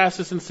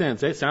trespasses and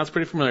sins. It sounds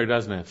pretty familiar,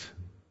 doesn't it?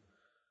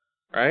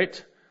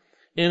 Right?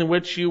 In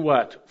which you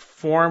what?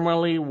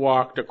 Formerly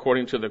walked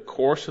according to the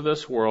course of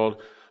this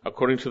world,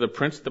 according to the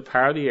prince of the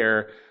power of the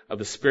air, of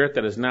the spirit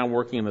that is now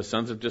working in the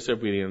sons of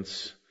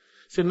disobedience.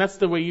 See, and that's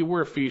the way you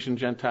were, Ephesian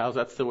Gentiles.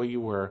 That's the way you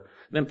were.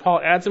 Then Paul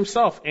adds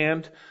himself,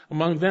 and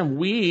among them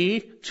we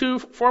too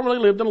formerly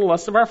lived in the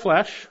lust of our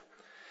flesh,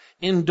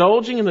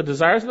 indulging in the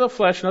desires of the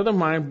flesh and of the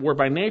mind, were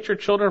by nature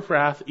children of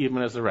wrath,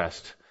 even as the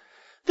rest.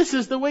 This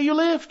is the way you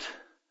lived.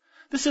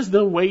 This is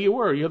the way you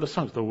were. You have the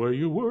songs, the way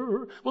you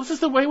were. Well, this is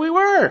the way we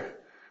were,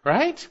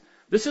 right?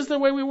 This is the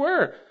way we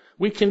were.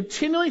 We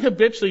continually,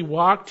 habitually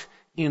walked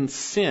in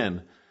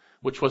sin,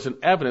 which was an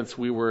evidence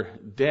we were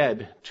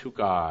dead to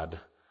God.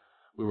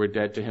 We were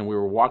dead to Him. We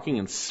were walking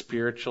in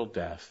spiritual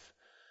death.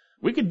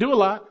 We could do a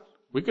lot.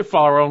 We could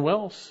follow our own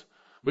wills.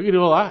 We could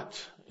do a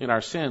lot in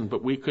our sin,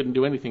 but we couldn't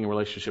do anything in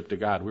relationship to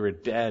God. We were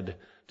dead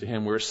to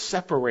Him. We were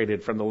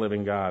separated from the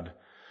living God.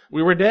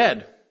 We were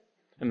dead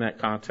in that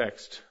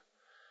context.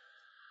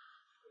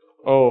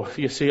 Oh,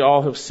 you see,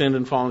 all have sinned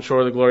and fallen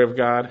short of the glory of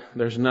God.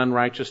 There's none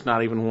righteous,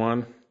 not even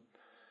one.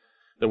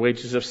 The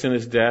wages of sin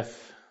is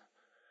death.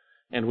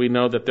 And we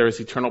know that there is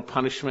eternal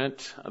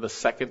punishment of the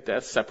second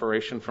death,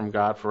 separation from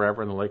God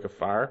forever in the lake of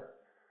fire.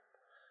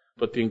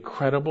 But the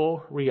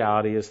incredible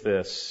reality is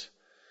this,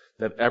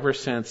 that ever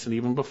since and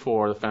even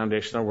before the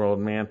foundation of the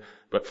world,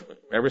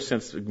 ever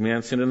since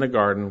man sinned in the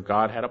garden,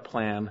 God had a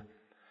plan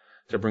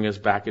to bring us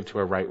back into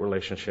a right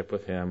relationship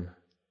with Him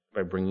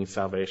by bringing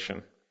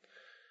salvation.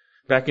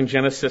 Back in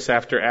Genesis,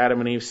 after Adam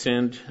and Eve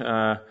sinned,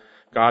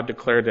 God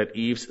declared that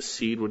Eve's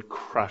seed would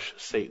crush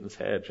Satan's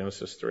head,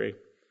 Genesis 3.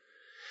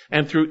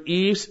 And through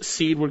Eve's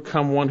seed would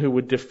come one who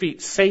would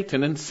defeat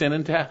Satan and sin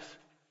and death.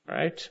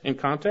 Right? In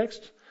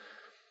context?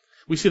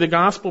 We see the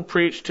gospel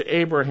preached to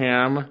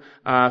Abraham.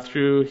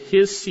 Through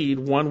his seed,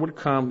 one would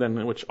come, then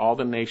in which all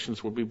the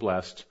nations would be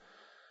blessed.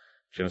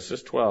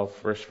 Genesis 12,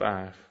 verse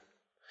 5.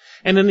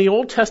 And in the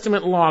Old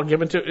Testament law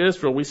given to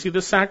Israel, we see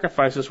the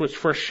sacrifices which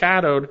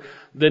foreshadowed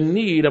the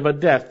need of a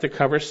death to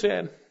cover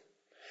sin.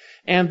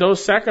 And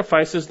those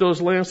sacrifices,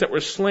 those lambs that were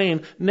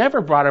slain,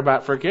 never brought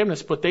about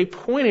forgiveness, but they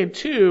pointed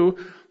to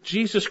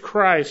Jesus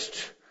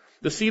Christ,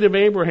 the seed of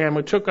Abraham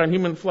who took on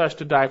human flesh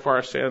to die for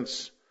our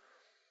sins.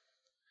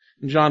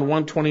 In John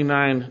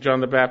 1:29, John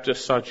the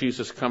Baptist saw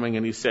Jesus coming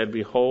and he said,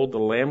 "Behold, the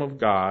Lamb of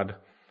God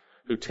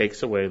who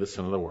takes away the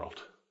sin of the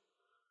world."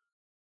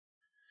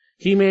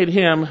 He made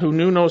Him who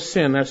knew no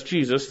sin, that's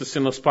Jesus, the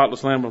sinless,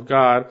 spotless Lamb of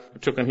God, who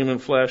took on human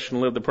flesh and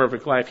lived the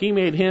perfect life. He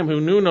made Him who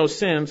knew no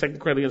sin,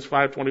 2 Corinthians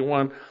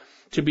 5:21,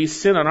 to be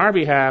sin on our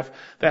behalf,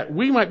 that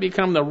we might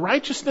become the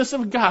righteousness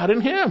of God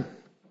in Him.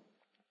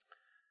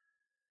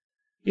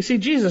 You see,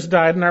 Jesus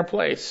died in our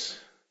place.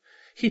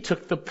 He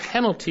took the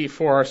penalty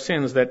for our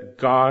sins that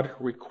God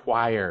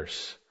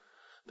requires.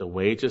 The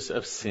wages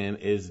of sin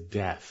is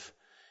death.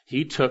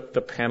 He took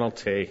the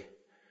penalty.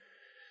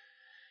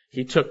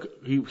 He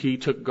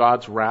took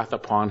God's wrath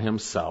upon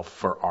himself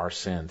for our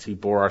sins. He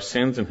bore our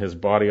sins in his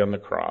body on the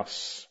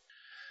cross.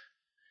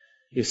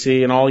 You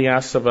see, and all he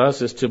asks of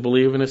us is to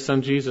believe in his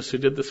son Jesus, who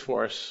did this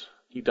for us.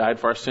 He died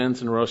for our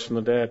sins and rose from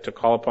the dead, to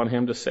call upon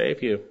him to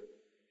save you.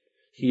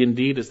 He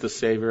indeed is the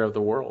Savior of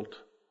the world.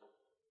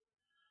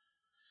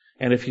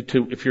 And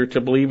if you're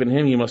to believe in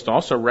him, you must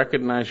also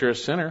recognize you're a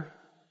sinner.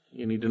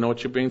 You need to know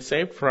what you're being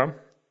saved from.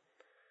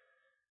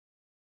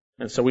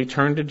 And so we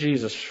turn to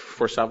Jesus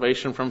for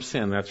salvation from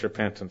sin. That's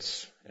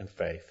repentance and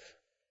faith.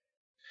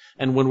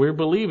 And when we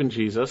believe in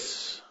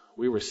Jesus,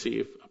 we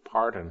receive a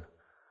pardon.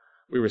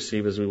 We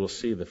receive, as we will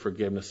see, the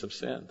forgiveness of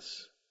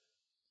sins.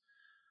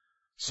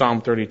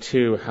 Psalm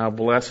 32, how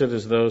blessed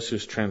is those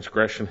whose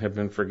transgression have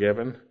been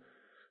forgiven,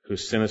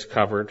 whose sin is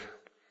covered.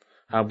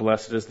 How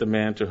blessed is the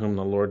man to whom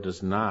the Lord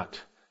does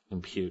not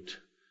impute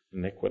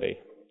iniquity.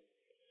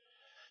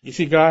 You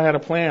see, God had a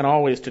plan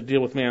always to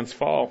deal with man's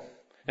fall,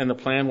 and the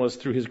plan was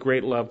through his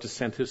great love to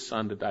send his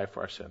son to die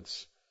for our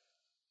sins.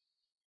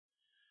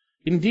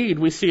 Indeed,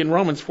 we see in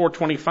Romans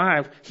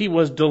 4:25, he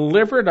was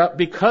delivered up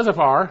because of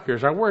our,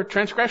 here's our word,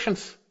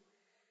 transgressions.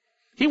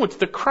 He went to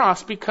the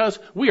cross because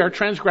we are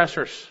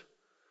transgressors.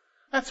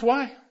 That's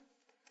why.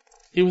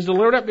 He was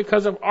delivered up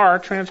because of our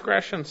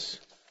transgressions.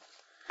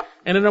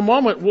 And in a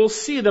moment, we'll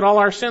see that all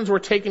our sins were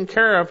taken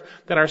care of,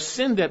 that our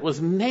sin debt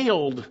was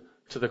nailed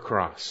to the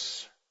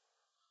cross.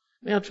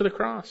 Nailed to the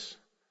cross.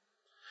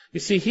 You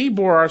see, he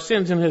bore our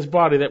sins in his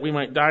body that we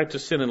might die to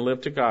sin and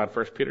live to God.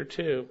 1 Peter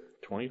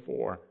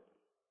 2:24.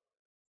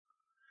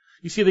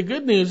 You see, the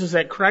good news is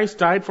that Christ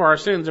died for our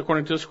sins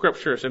according to the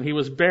Scriptures, and he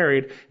was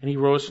buried, and he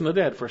rose from the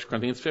dead. 1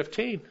 Corinthians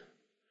 15.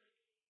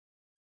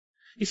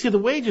 You see, the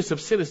wages of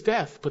sin is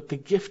death, but the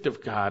gift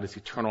of God is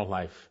eternal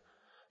life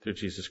through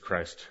Jesus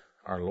Christ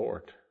our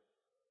Lord.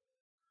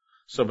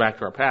 So back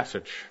to our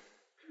passage.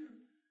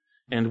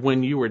 And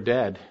when you were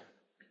dead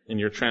in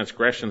your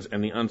transgressions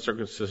and the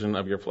uncircumcision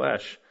of your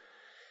flesh,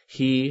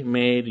 he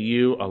made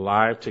you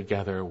alive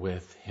together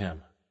with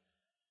him.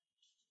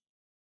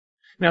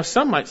 Now,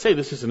 some might say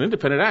this is an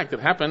independent act that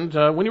happened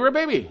when you were a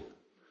baby,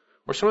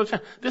 or some other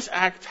time. This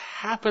act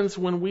happens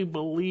when we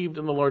believed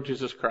in the Lord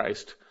Jesus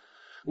Christ.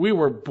 We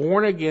were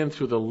born again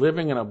through the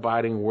living and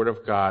abiding Word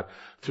of God.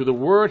 Through the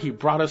Word, he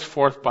brought us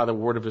forth by the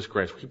word of his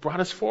grace. He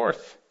brought us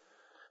forth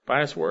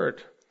by his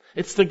Word.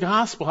 It's the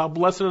gospel. How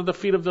blessed are the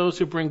feet of those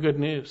who bring good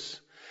news.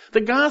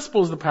 The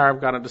gospel is the power of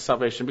God unto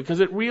salvation, because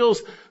it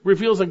reveals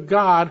a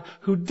God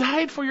who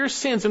died for your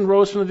sins and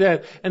rose from the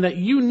dead, and that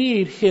you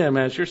need him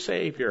as your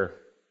Savior.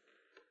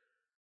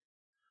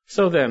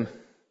 So then,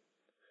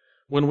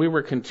 when we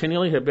were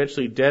continually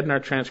habitually dead in our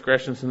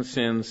transgressions and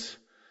sins,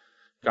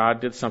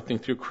 God did something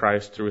through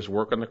Christ, through his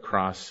work on the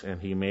cross,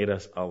 and he made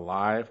us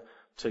alive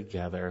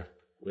together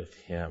with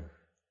him.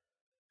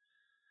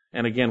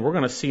 And again, we're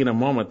going to see in a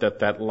moment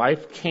that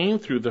life came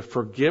through the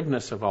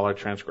forgiveness of all our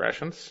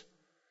transgressions,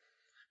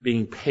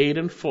 being paid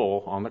in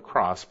full on the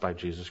cross by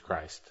Jesus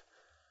Christ.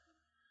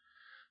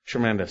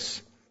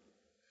 Tremendous.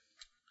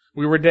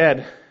 We were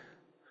dead,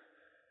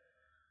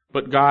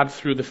 but God,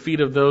 through the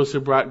feet of those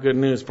who brought good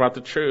news, brought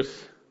the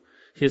truth.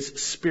 His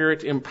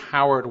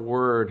Spirit-empowered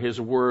Word,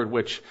 his Word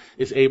which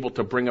is able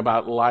to bring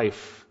about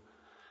life.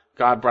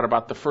 God brought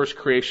about the first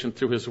creation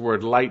through his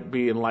Word. Light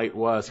be and light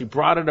was. He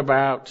brought it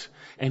about,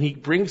 and he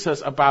brings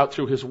us about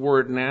through his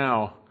Word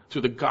now,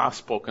 through the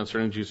gospel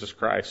concerning Jesus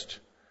Christ.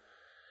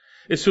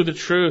 It's through the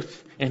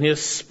truth, and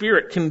his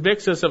Spirit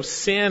convicts us of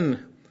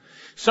sin.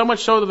 So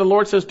much so that the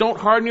Lord says, don't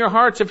harden your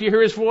hearts if you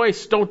hear his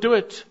voice. Don't do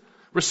it.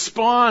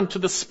 Respond to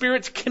the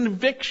Spirit's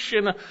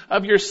conviction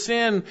of your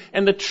sin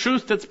and the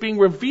truth that's being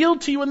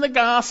revealed to you in the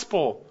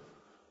gospel.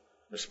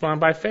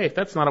 Respond by faith.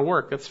 That's not a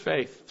work, that's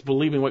faith. It's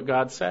believing what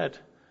God said.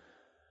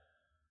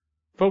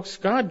 Folks,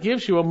 God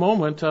gives you a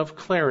moment of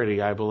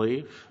clarity, I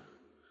believe.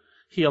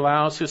 He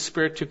allows his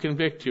Spirit to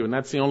convict you, and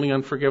that's the only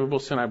unforgivable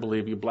sin, I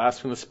believe. You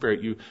blaspheme the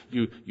Spirit.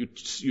 You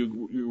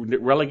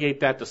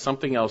relegate that to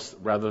something else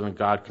rather than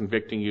God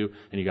convicting you,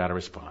 and you got to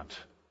respond.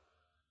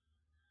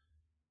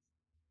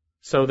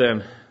 So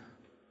then,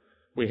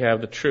 we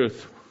have the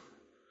truth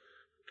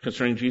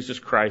concerning Jesus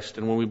Christ,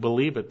 and when we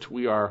believe it,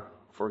 we are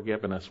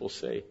forgiven, as we'll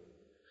see.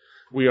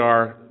 We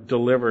are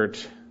delivered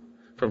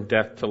from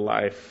death to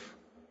life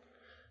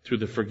through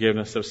the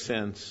forgiveness of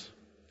sins.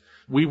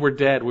 We were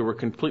dead. We were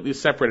completely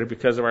separated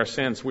because of our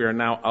sins. We are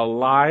now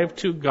alive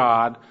to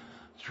God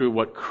through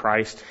what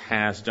Christ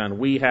has done.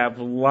 We have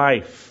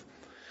life.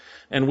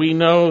 And we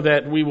know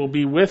that we will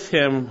be with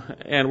him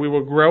and we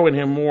will grow in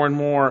him more and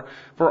more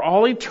for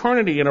all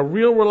eternity in a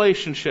real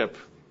relationship.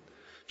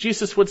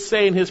 Jesus would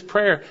say in his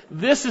prayer,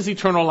 this is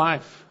eternal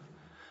life,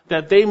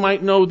 that they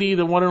might know thee,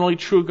 the one and only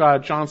true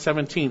God, John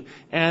 17,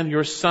 and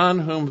your Son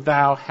whom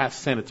thou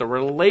hast sent. It's a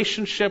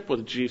relationship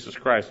with Jesus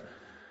Christ.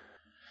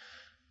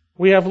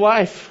 We have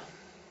life.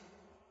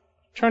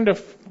 Turn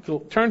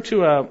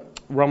to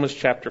Romans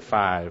chapter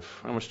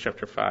 5. Romans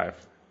chapter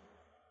 5.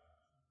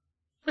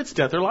 It's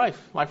death or life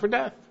or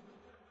death.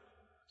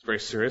 It's very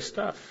serious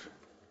stuff.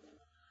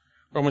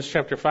 Romans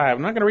chapter 5.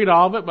 I'm not going to read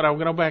all of it, but I'm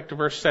going to go back to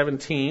verse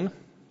 17.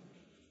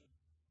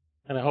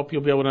 And I hope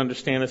you'll be able to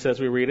understand this as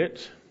we read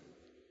it.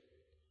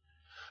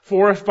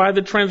 For if by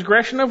the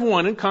transgression of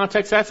one, in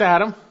context that's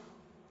Adam,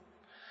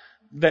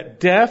 that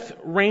death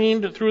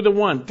reigned through the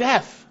one.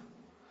 Death.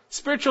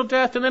 Spiritual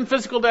death and then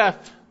physical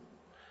death.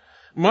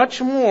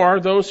 Much more,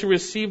 those who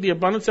receive the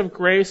abundance of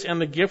grace and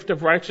the gift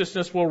of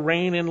righteousness will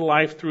reign in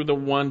life through the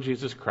one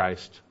Jesus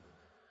Christ.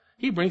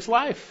 He brings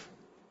life.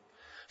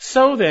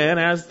 So then,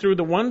 as through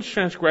the one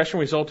transgression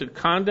resulted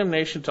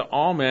condemnation to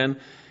all men,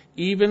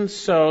 even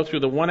so through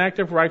the one act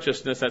of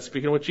righteousness, that's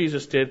speaking of what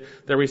Jesus did,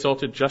 there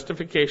resulted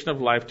justification of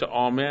life to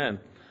all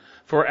men.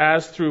 For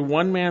as through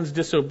one man's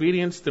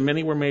disobedience the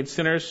many were made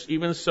sinners,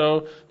 even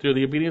so through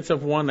the obedience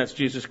of one, that's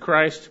Jesus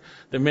Christ,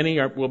 the many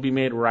will be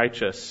made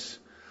righteous.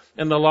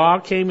 And the law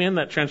came in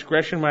that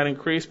transgression might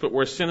increase, but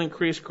where sin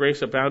increased,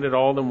 grace abounded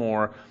all the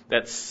more,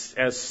 that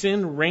as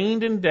sin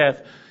reigned in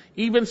death,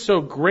 even so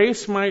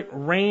grace might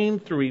reign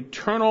through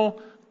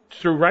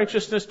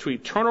righteousness to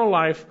eternal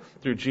life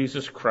through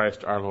Jesus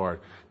Christ our Lord.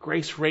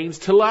 Grace reigns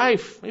to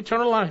life,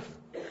 eternal life.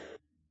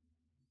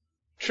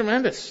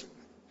 Tremendous.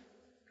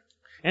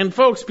 And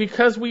folks,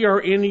 because we are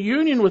in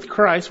union with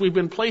Christ, we've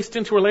been placed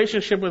into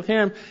relationship with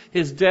Him.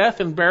 His death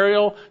and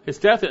burial, His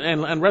death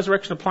and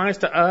resurrection applies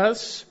to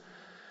us.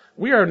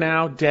 We are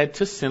now dead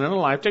to sin and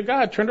alive to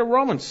God. Turn to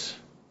Romans.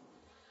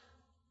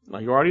 Now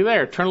you're already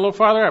there. Turn a little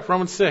farther up,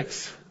 Romans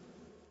 6.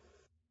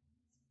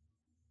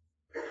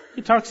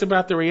 He talks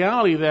about the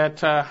reality that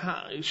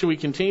should we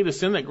continue to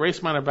sin that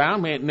grace might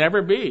abound? May it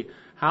never be.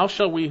 How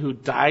shall we who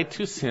died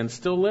to sin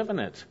still live in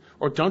it?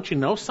 Or don't you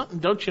know something?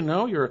 Don't you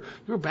know you're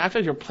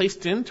baptized, you're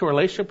placed into a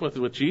relationship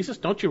with Jesus?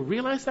 Don't you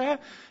realize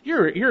that?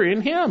 You're in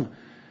Him.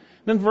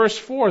 Then verse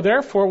 4,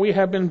 therefore we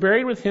have been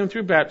buried with Him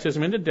through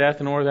baptism into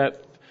death, in order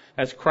that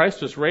as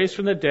Christ was raised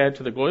from the dead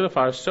to the glory of the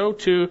Father, so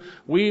too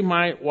we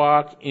might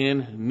walk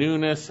in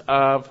newness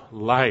of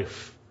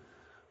life.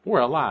 We're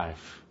alive.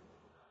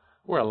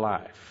 We're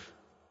alive.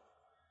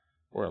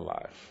 We're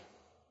alive.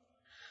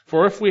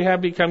 For if we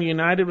have become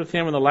united with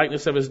Him in the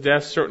likeness of His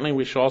death, certainly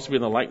we shall also be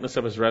in the likeness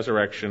of His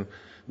resurrection,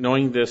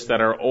 knowing this,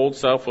 that our old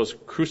self was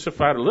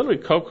crucified, or literally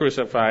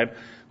co-crucified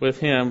with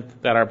Him,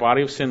 that our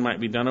body of sin might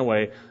be done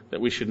away,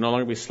 that we should no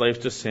longer be slaves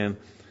to sin.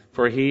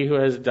 For he who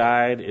has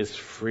died is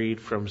freed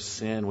from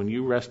sin. When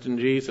you rest in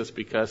Jesus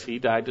because He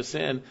died to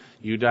sin,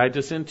 you died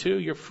to sin too.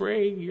 You're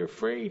free. You're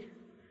free.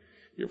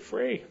 You're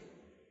free.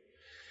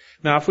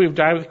 Now, if we've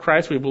died with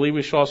Christ, we believe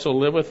we shall also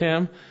live with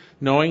Him,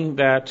 knowing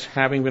that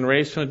having been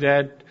raised from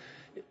the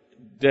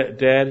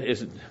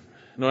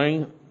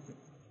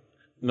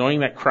knowing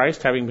that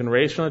Christ, having been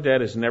raised from the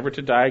dead, is never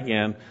to die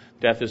again.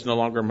 Death is no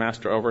longer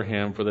master over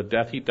Him. For the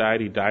death He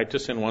died to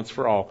sin once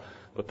for all.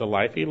 But the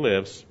life He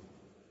lives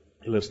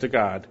to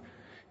God.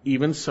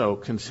 Even so,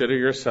 consider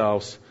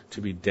yourselves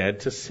to be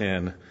dead to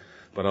sin,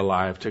 but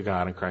alive to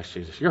God in Christ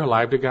Jesus. You're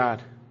alive to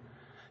God.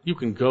 You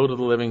can go to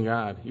the living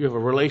God. You have a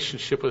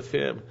relationship with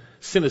Him.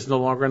 Sin is no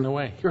longer in the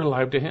way. You're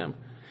alive to Him.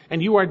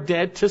 And you are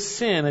dead to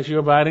sin as you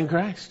abide in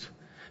Christ.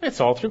 It's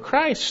all through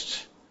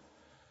Christ.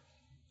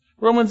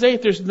 Romans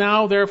 8, there's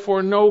now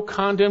therefore no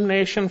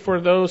condemnation for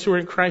those who are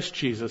in Christ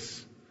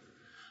Jesus.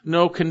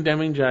 No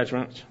condemning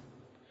judgment.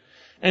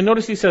 And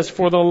notice he says,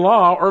 for the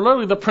law, or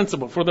literally the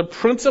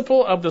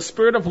principle of the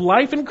Spirit of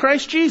life in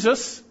Christ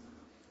Jesus,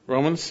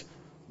 Romans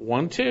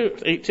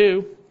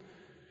 8:2,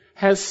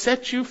 has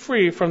set you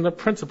free from the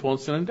principle of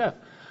sin and death.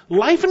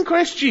 Life in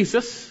Christ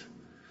Jesus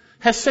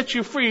has set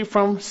you free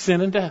from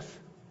sin and death.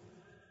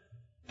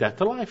 Death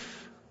to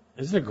life.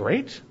 Isn't it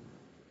great?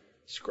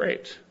 It's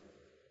great.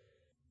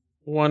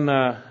 One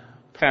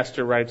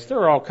pastor writes, there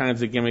are all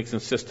kinds of gimmicks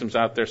and systems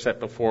out there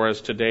set before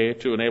us today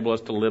to enable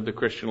us to live the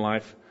Christian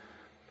life.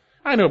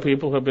 I know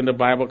people who have been to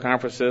Bible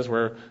conferences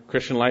where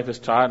Christian life is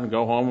taught and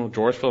go home with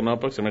drawers full of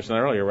notebooks. I mentioned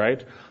that earlier,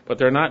 right? But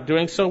they're not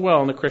doing so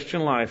well in the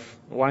Christian life.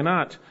 Why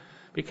not?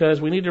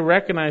 Because we need to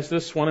recognize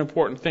this one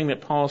important thing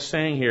that Paul is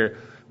saying here.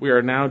 We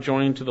are now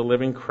joined to the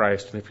living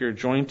Christ. And if you're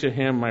joined to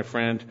Him, my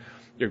friend,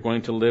 you're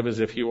going to live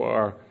as if you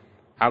are.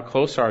 How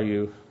close are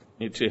you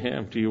to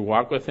Him? Do you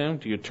walk with Him?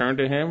 Do you turn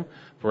to Him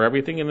for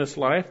everything in this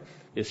life?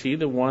 Is He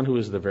the one who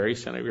is the very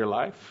center of your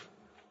life?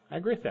 I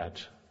agree with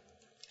that.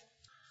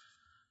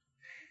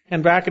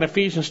 And back in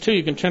Ephesians 2,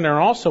 you can turn there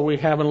also, we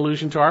have an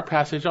allusion to our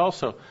passage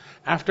also.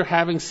 After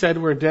having said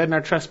we're dead in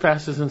our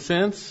trespasses and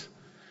sins,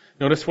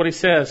 notice what he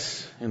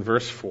says in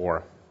verse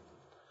 4.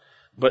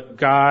 But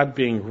God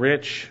being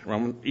rich,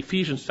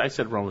 Ephesians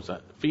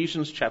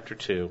chapter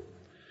 2,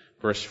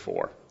 verse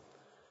 4.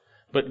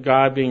 But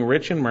God being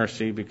rich in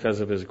mercy because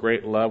of His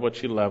great love which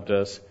He loved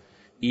us,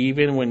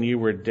 even when we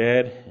were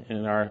dead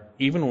in our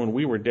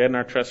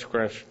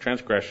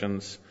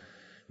transgressions,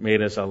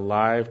 made us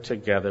alive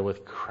together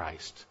with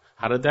Christ.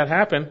 How did that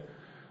happen?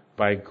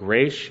 By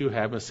grace you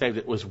have been saved.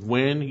 It was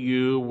when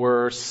you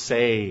were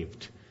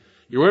saved.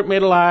 You weren't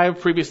made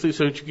alive previously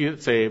so that you could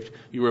get saved.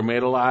 You were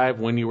made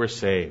alive when you were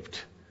saved.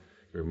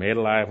 You were made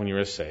alive when you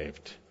were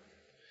saved.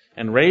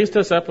 and raised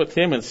us up with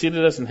him and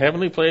seated us in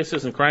heavenly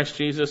places in Christ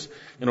Jesus,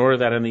 in order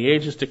that in the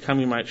ages to come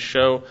he might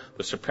show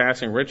the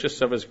surpassing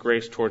riches of his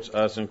grace towards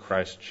us in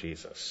Christ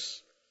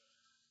Jesus.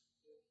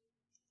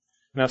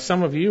 Now,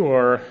 some of you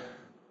are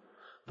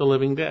the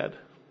living dead.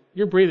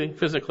 You're breathing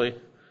physically,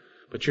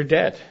 but you're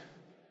dead.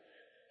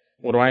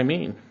 What do I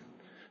mean?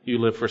 You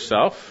live for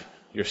self.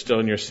 You're still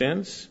in your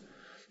sins.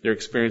 You're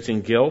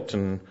experiencing guilt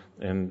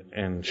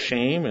and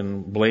shame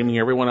and blaming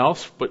everyone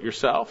else but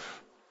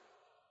yourself.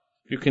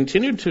 If you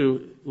continue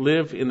to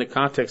live in the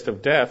context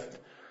of death,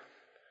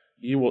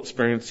 you will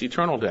experience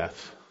eternal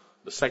death,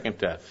 the second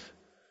death.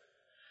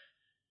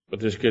 But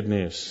there's good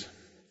news.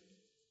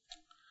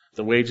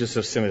 The wages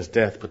of sin is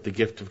death, but the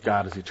gift of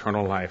God is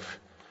eternal life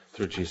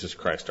through Jesus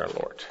Christ our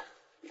Lord.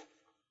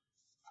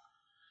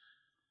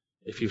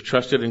 If you've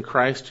trusted in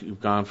Christ,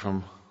 you've gone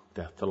from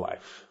death to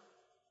life.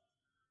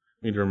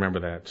 You need to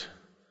remember that.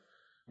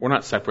 We're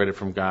not separated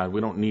from God.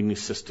 We don't need any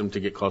system to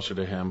get closer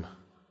to him.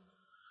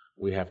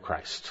 We have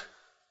Christ.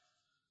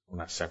 We're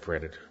not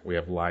separated. We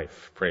have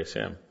life. Praise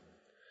him.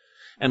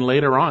 And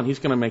later on, he's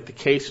going to make the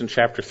case in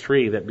chapter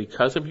 3 that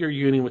because of your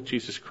union with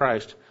Jesus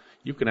Christ,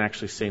 you can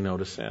actually say no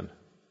to sin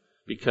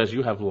because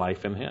you have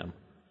life in him.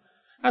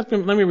 Let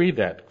me read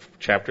that.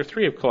 Chapter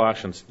 3 of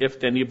Colossians. If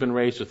then you've been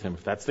raised with him,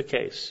 if that's the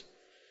case,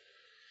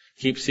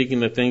 keep seeking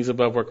the things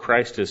above where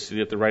Christ is,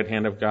 seated at the right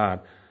hand of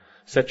God.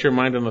 Set your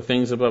mind on the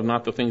things above,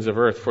 not the things of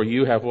earth. For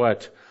you have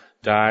what?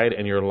 Died,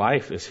 and your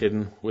life is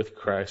hidden with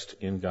Christ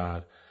in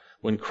God.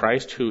 When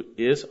Christ, who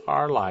is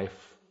our life,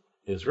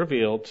 is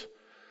revealed,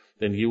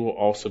 then you will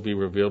also be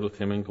revealed with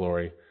him in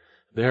glory.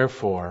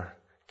 Therefore,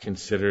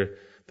 consider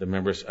the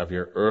members of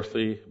your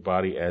earthly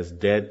body as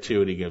dead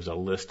to, and he gives a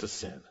list of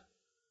sin.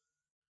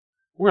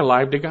 We're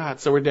alive to God,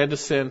 so we're dead to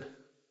sin.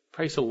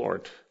 Praise the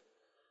Lord.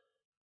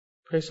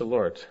 Praise the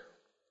Lord.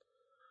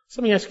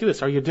 So let me ask you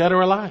this. Are you dead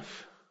or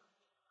alive?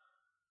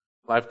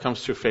 Life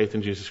comes through faith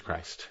in Jesus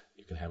Christ.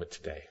 You can have it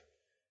today.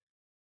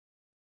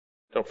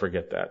 Don't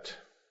forget that.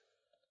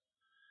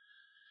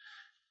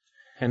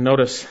 And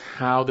notice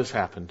how this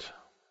happened.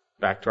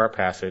 Back to our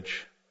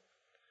passage.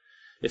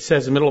 It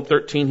says in the middle of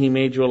 13, he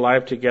made you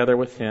alive together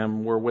with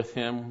him. We're with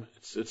him.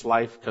 It's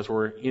life because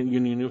we're in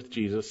union with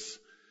Jesus.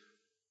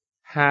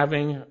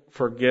 Having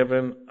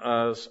forgiven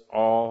us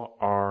all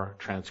our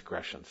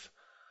transgressions.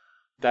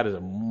 That is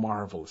a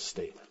marvelous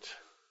statement.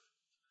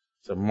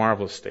 It's a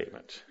marvelous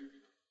statement.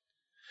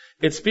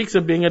 It speaks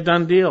of being a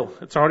done deal.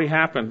 It's already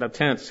happened. That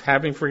tense,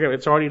 having forgiven,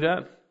 it's already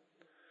done.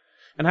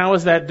 And how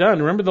is that done?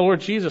 Remember the Lord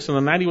Jesus, on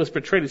the night he was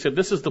betrayed, he said,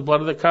 this is the blood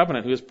of the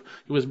covenant. He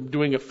was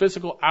doing a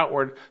physical,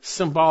 outward,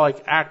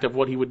 symbolic act of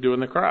what he would do on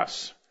the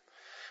cross,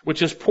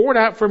 which is poured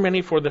out for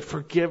many for the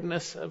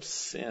forgiveness of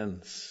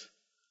sins.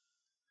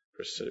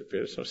 For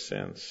forgiveness of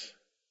sins.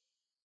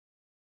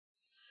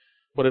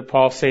 What did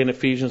Paul say in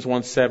Ephesians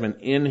 1:7?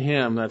 In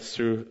him, that's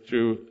through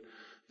the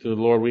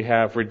Lord, we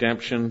have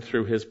redemption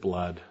through his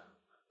blood,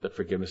 the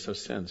forgiveness of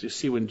sins. You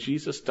see, when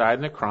Jesus died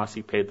on the cross,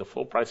 he paid the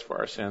full price for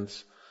our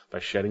sins by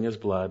shedding his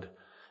blood,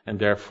 and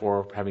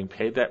therefore, having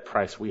paid that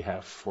price, we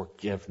have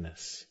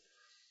forgiveness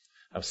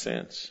of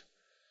sins.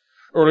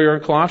 Earlier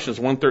in Colossians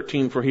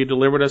 1:13, for he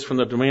delivered us from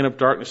the domain of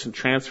darkness and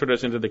transferred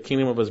us into the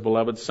kingdom of his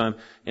beloved Son,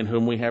 in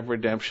whom we have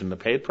redemption, the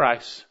paid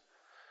price,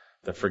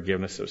 the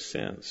forgiveness of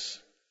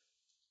sins.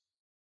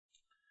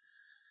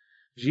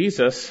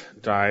 Jesus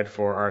died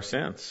for our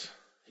sins.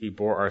 He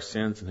bore our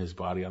sins in his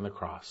body on the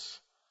cross.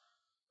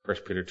 1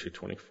 Peter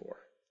 2:24.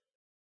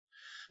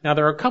 Now,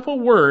 there are a couple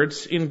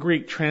words in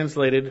Greek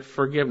translated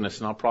forgiveness,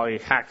 and I'll probably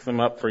hack them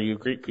up for you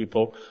Greek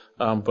people.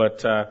 But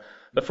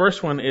the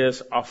first one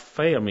is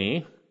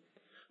aphiemi,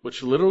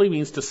 which literally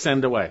means to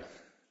send away.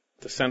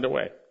 To send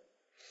away.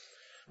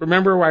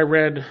 Remember I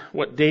read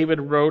what David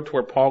wrote,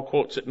 where Paul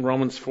quotes it in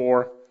Romans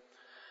 4.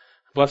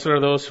 Blessed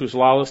are those whose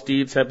lawless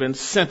deeds have been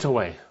sent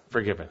away,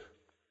 forgiven.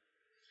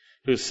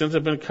 Whose sins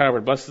have been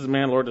covered. Blessed is the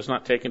man, Lord, does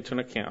not take into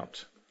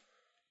account.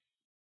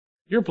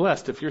 You're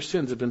blessed if your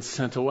sins have been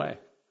sent away.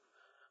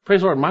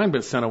 Praise the Lord, mine have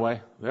been sent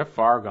away. They're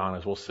far gone,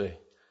 as we'll see.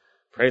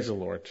 Praise the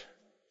Lord.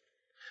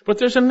 But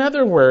there's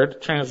another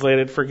word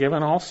translated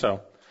forgiven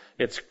also.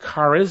 It's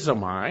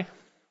charizomai.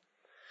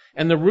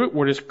 And the root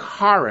word is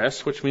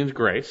charis, which means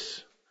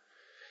grace.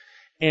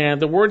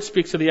 And the word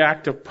speaks of the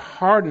act of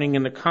pardoning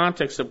in the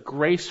context of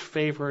grace,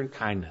 favor, and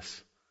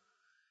kindness.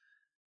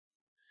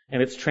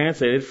 And it's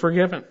translated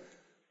forgiven.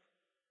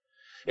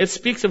 It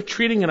speaks of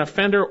treating an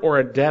offender or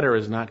a debtor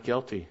as not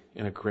guilty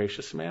in a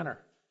gracious manner.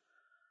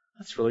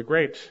 That's really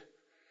great.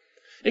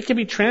 It can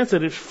be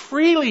translated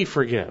freely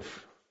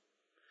forgive.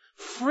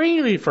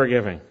 Freely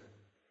forgiving.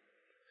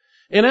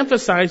 It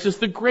emphasizes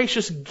the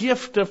gracious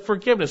gift of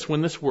forgiveness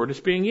when this word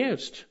is being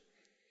used.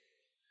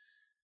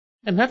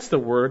 And that's the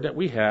word that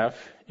we have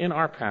in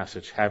our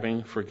passage,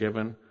 having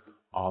forgiven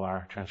all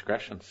our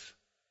transgressions.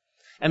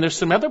 And there's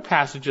some other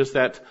passages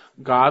that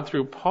God,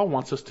 through Paul,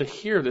 wants us to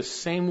hear the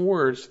same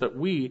words that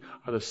we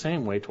are the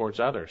same way towards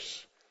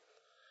others.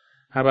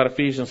 How about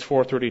Ephesians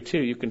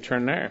 4:32? You can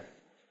turn there.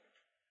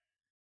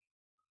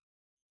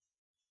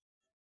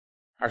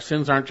 Our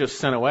sins aren't just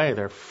sent away.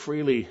 They're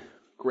freely,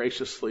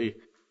 graciously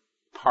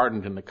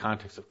pardoned in the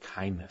context of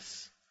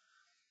kindness.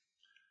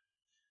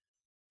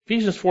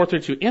 Ephesians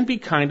 4:32, and be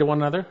kind to one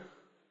another,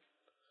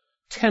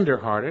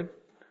 tender-hearted,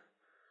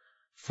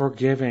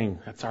 forgiving,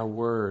 that's our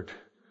word,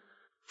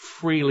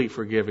 freely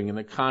forgiving in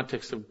the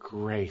context of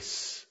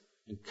grace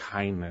and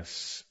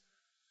kindness.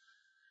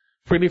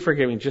 Freely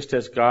forgiving, just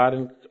as God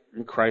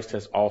in Christ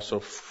has also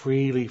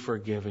freely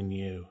forgiven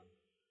you.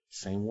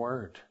 Same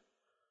word.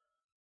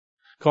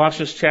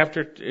 Colossians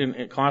chapter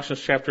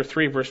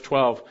 3, verse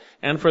 12.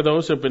 And for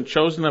those who have been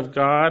chosen of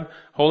God,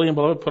 holy and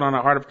beloved, put on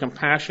a heart of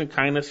compassion,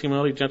 kindness,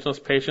 humility, gentleness,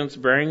 patience,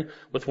 bearing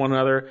with one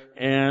another,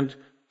 and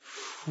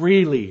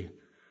freely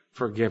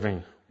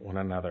forgiving one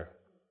another.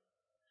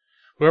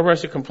 Whoever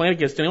has a complaint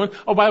against anyone.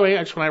 Oh, by the way,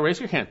 I just want to raise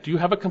your hand. Do you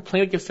have a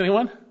complaint against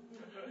anyone?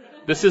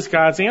 This is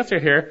God's answer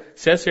here. It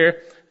says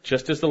here,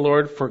 just as the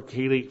Lord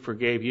freely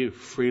forgave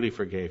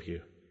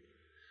you,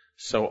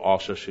 so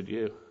also should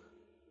you.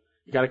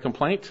 You got a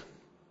complaint?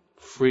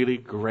 Freely,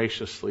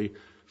 graciously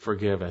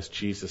forgive as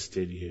Jesus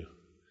did you.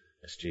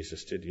 As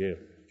Jesus did you.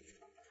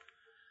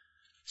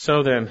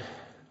 So then,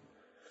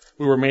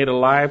 we were made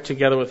alive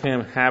together with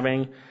Him,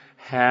 having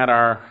had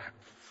our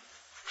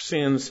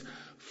sins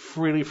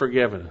freely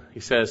forgiven.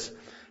 He says,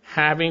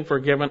 having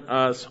forgiven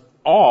us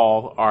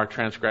all our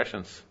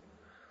transgressions.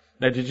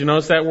 Now, did you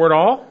notice that word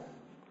all?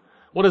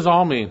 What does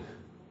all mean?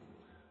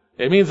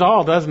 It means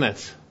all, doesn't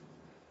it?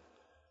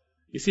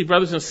 You see,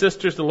 brothers and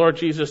sisters, the Lord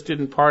Jesus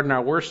didn't pardon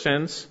our worst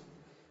sins,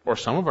 or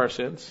some of our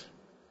sins,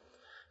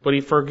 but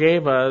He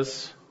forgave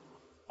us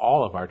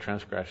all of our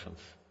transgressions.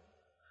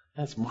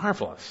 That's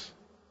marvelous.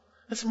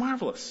 That's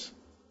marvelous.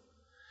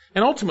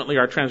 And ultimately,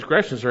 our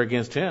transgressions are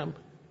against Him.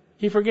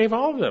 He forgave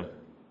all of them.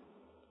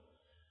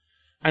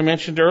 I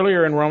mentioned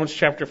earlier in Romans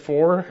chapter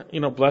 4,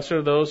 blessed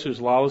are those whose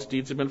lawless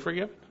deeds have been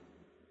forgiven.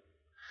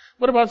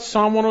 What about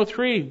Psalm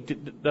 103?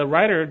 The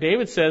writer,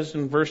 David, says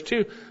in verse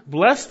 2,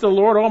 bless the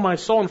Lord, O my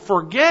soul, and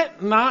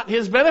forget not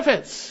His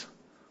benefits.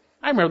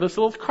 I remember this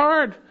little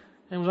card.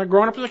 And when I was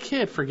growing up as a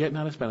kid, forget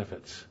not His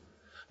benefits.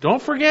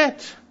 Don't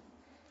forget.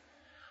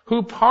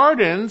 Who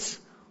pardons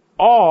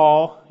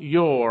all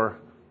your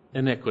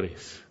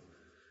iniquities.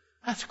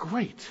 That's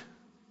great.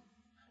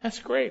 That's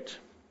great.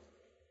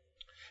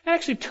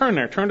 Actually, turn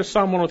to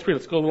Psalm 103.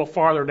 Let's go a little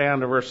farther down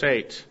to verse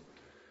 8.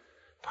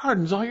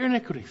 Pardons all your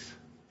iniquities.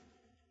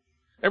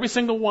 Every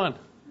single one.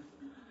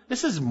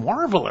 This is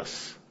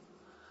marvelous.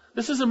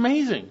 This is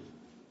amazing.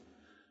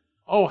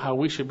 Oh, how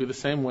we should be the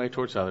same way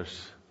towards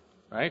others.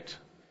 Right?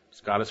 As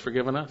God has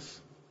forgiven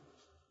us.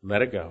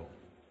 Let it go.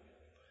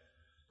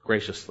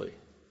 Graciously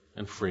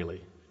and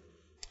freely.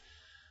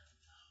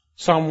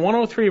 Psalm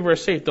 103,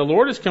 verse 8. The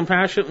Lord is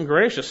compassionate and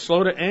gracious,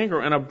 slow to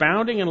anger, and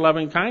abounding in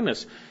loving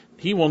kindness.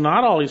 He will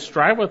not always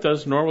strive with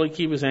us, nor will He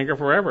keep His anger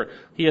forever.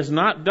 He has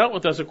not dealt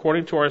with us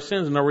according to our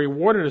sins, nor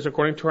rewarded us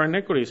according to our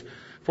iniquities.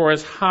 For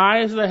as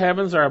high as the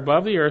heavens are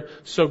above the earth,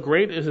 so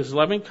great is His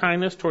loving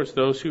kindness towards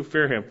those who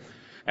fear Him.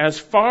 As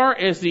far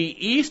as the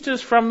east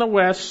is from the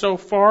west, so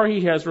far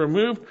He has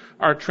removed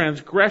our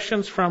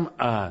transgressions from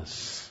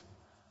us.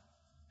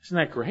 Isn't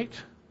that great?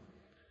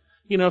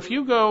 If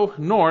you go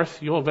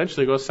north, you'll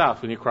eventually go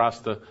south when you cross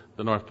the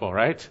North Pole,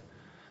 right?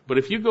 But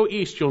if you go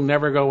east, you'll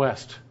never go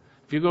west.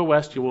 If you go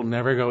west, you will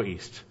never go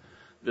east.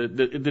 The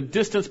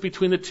distance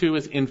between the two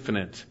is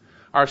infinite.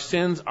 Our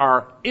sins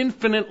are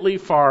infinitely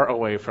far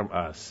away from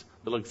us.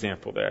 Little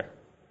example there.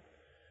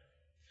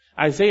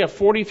 Isaiah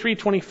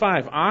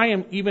 43:25.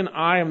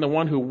 I am the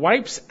one who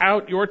wipes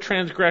out your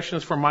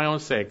transgressions for my own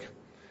sake,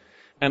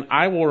 and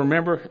I will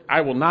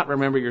not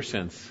remember your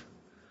sins.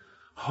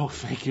 Oh,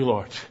 thank you,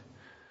 Lord.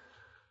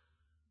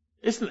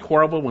 Isn't it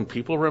horrible when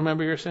people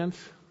remember your sins?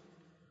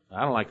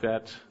 I don't like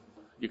that.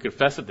 You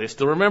confess it, they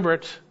still remember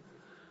it.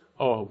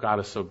 Oh, God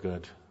is so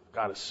good.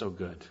 God is so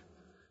good.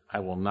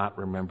 I will not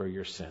remember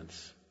your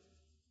sins.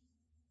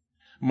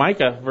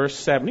 Micah, verse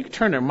 7. You can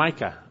turn to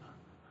Micah.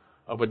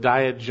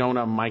 Obadiah,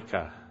 Jonah,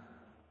 Micah.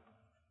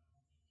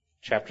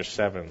 Chapter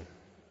 7.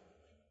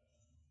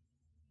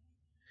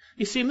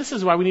 You see, and this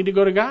is why we need to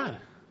go to God.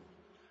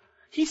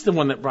 He's the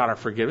one that brought our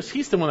forgiveness.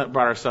 He's the one that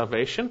brought our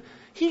salvation.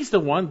 He's the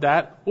one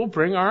that will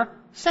bring our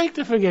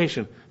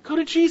sanctification. Go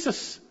to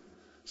Jesus.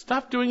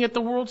 Stop doing it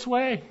the world's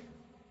way.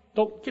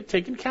 Don't get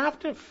taken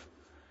captive.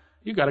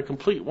 You got a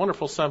complete,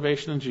 wonderful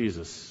salvation in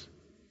Jesus.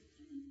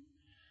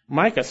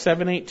 Micah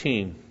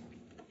 7:18.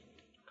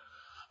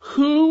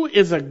 Who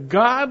is a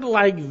God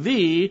like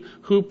thee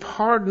who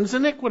pardons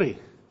iniquity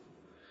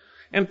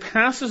and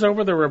passes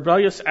over the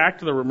rebellious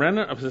act of the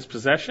remnant of his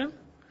possession?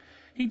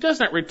 He does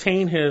not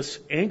retain his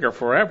anger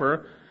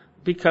forever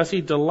because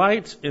he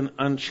delights in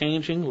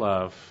unchanging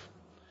love.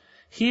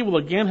 He will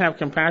again have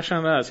compassion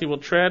on us. He will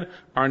tread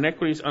our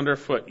iniquities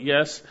underfoot.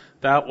 Yes,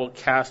 thou wilt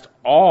cast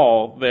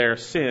all their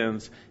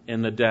sins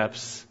in the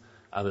depths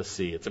of the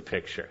sea. It's a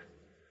picture.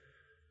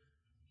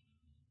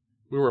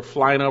 We were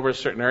flying over a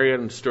certain area,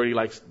 and Sturdy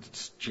likes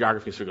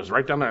geography, so he goes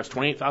right down there. It's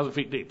 28,000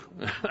 feet deep.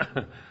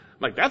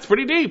 Like, that's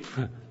pretty deep.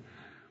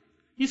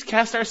 He's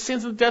cast our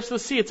sins in the depths of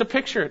the sea. It's a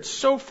picture. It's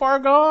so far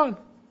gone.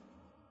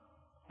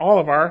 all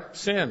of our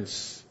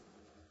sins.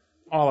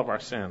 All of our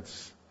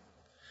sins.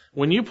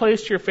 When you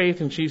placed your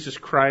faith in Jesus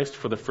Christ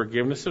for the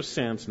forgiveness of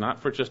sins,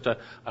 not for just a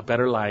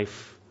better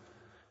life,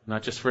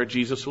 not just for a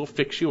Jesus who will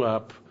fix you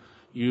up,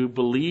 you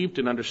believed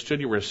and understood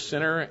you were a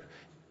sinner,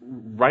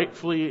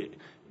 rightfully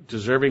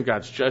deserving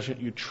God's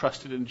judgment. You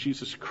trusted in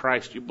Jesus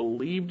Christ. You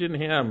believed in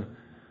Him.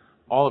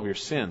 All of your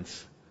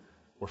sins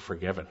were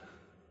forgiven.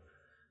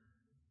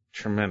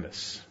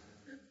 Tremendous.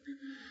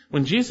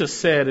 When Jesus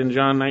said in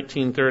John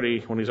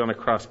 19:30, when He's on the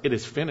cross, "It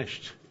is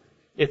finished,"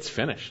 it's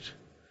finished.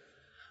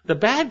 The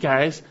bad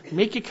guys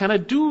make you kind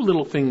of do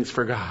little things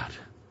for God.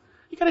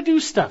 You got to do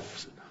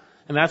stuff.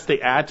 And that's they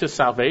add to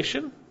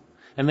salvation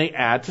and they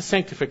add to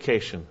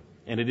sanctification.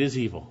 And it is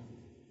evil.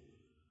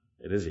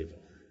 It is evil.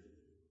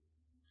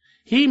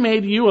 He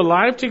made you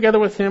alive together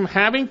with Him,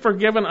 having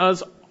forgiven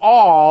us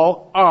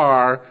all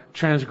our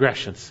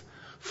transgressions.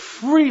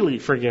 Freely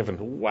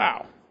forgiven.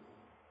 Wow.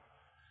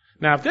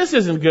 Now, if this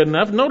isn't good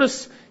enough,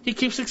 notice he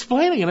keeps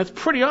explaining, and it's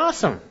pretty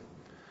awesome.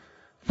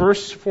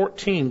 Verse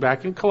 14,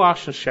 back in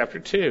Colossians chapter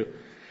 2.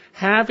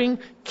 Having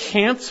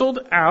canceled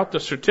out the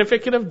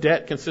certificate of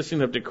debt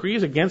consisting of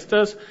decrees against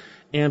us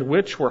and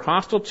which were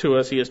hostile to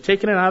us, He has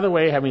taken it out of the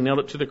way, having nailed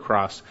it to the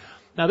cross.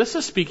 Now, this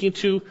is speaking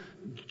to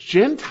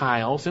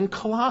Gentiles in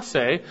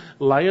Colossae,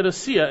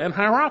 Laodicea, and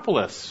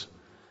Hierapolis.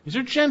 These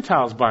are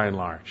Gentiles by and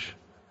large.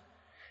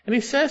 And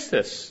he says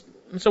this.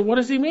 And so what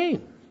does he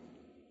mean?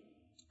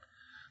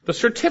 The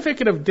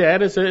certificate of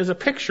debt is a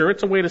picture.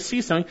 It's a way to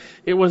see something.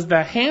 It was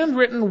the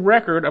handwritten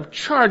record of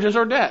charges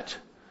or debt.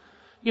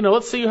 You know,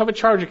 let's say you have a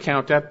charge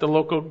account at the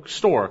local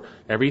store.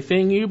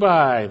 Everything you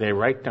buy, they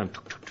write down,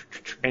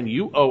 and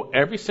you owe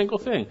every single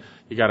thing.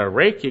 You got a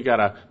rake, you got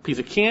a piece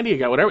of candy, you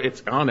got whatever.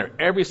 It's on there.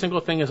 Every single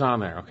thing is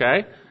on there,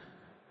 okay?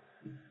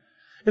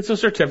 It's a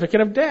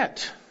certificate of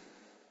debt.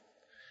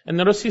 And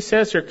notice he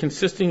says here,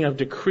 consisting of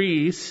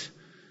decrees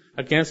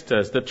against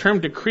us. The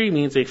term decree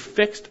means a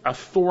fixed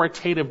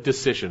authoritative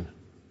decision.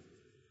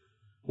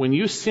 When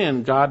you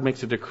sin, God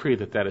makes a decree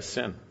that is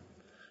sin.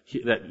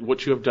 That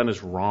what you have done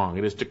is wrong.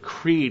 It is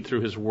decreed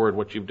through His word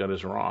what you've done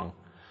is wrong.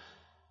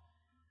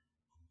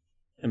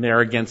 And they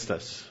are against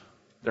us.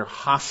 They're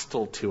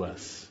hostile to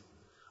us.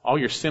 All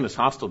your sin is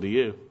hostile to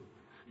you.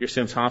 Your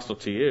sin's hostile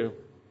to you.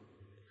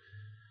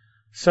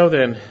 So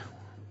then,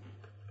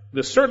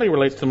 this certainly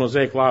relates to the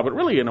Mosaic law, but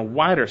really in a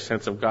wider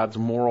sense of God's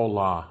moral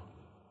law.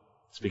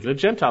 Speaking of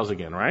Gentiles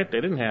again, right?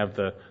 They didn't have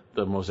the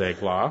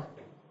Mosaic law.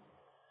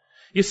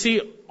 You see,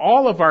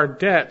 all of our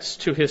debts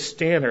to His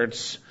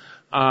standards,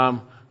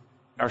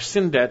 our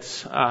sin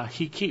debts,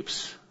 He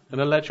keeps in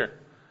a ledger.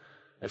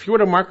 If you were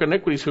to mark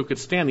iniquities, who could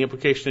stand? The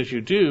implication is you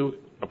do,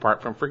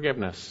 apart from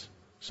forgiveness.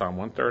 Psalm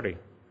 130.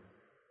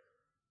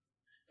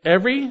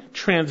 Every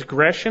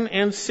transgression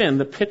and sin,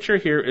 the picture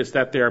here is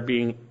that they are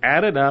being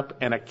added up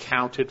and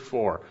accounted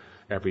for.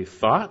 Every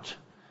thought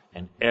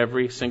and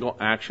every single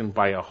action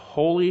by a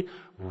holy,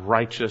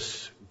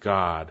 righteous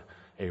God,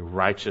 a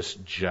righteous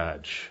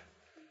judge.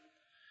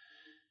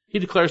 He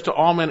declares to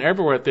all men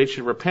everywhere that they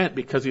should repent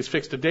because He's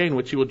fixed a day in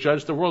which He will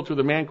judge the world through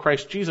the man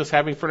Christ Jesus,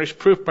 having furnished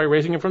proof by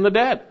raising Him from the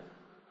dead.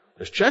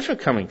 There's judgment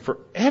coming for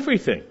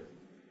everything.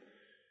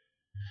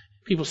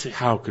 People say,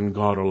 how can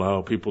God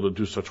allow people to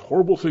do such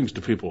horrible things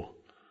to people?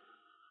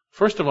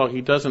 First of all, He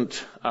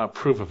doesn't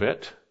approve of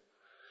it.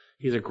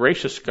 He's a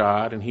gracious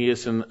God, and He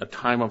is in a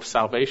time of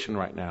salvation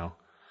right now.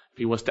 If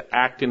He was to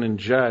act in and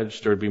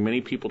judge, there would be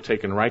many people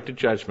taken right to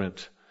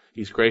judgment.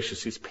 He's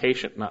gracious. He's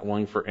patient, not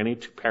willing for any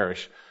to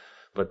perish,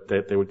 but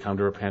that they would come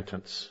to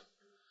repentance.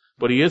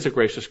 But He is a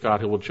gracious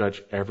God who will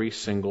judge every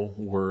single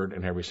word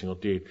and every single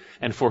deed.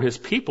 And for His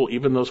people,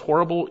 even those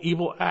horrible,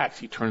 evil acts,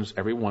 He turns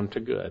every one to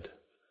good.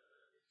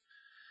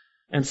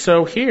 And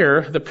so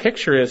here, the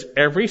picture is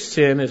every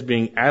sin is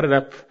being added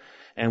up,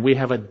 and we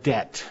have a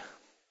debt.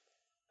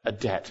 A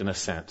debt, in a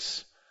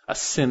sense. A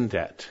sin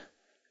debt.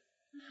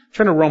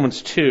 Turn to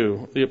Romans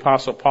 2. The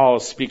Apostle Paul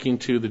is speaking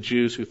to the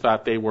Jews who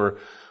thought they were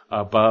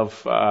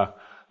above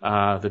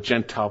the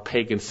Gentile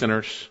pagan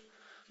sinners.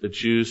 The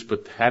Jews,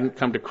 but hadn't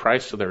come to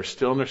Christ, so they were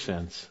still in their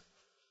sins.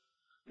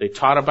 They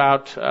taught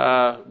about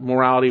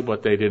morality,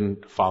 but they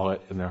didn't follow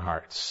it in their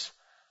hearts.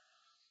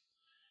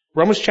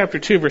 Romans chapter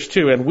 2, verse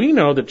 2, and we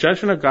know the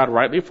judgment of God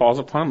rightly falls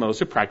upon those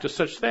who practice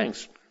such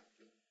things.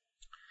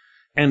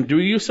 And do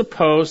you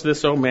suppose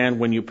this, O man,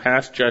 when you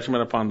pass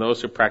judgment upon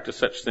those who practice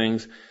such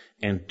things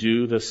and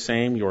do the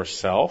same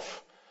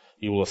yourself,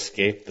 you will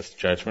escape this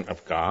judgment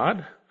of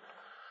God?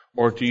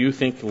 Or do you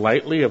think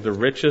lightly of the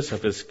riches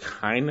of His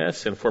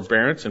kindness and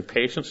forbearance and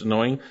patience,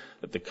 knowing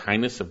that the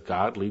kindness of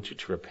God leads you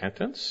to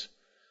repentance?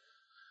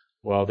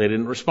 Well, they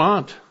didn't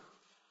respond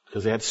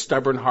because they had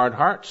stubborn, hard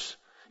hearts.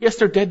 Yes,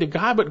 they're dead to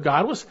God, but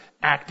God was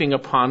acting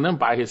upon them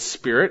by His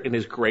Spirit and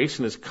His grace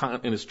and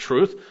His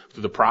truth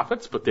through the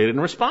prophets, but they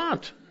didn't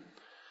respond.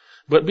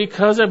 But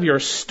because of your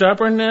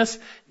stubbornness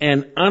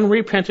and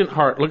unrepentant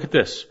heart, look at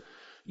this,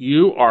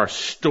 you are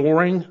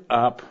storing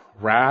up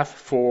wrath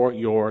for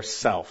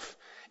yourself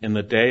in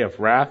the day of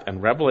wrath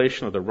and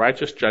revelation of the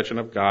righteous judgment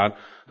of God,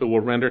 who will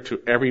render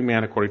to every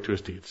man according to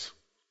his deeds.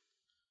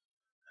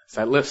 It's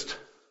that list.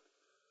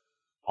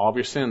 All of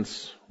your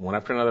sins, one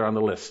after another on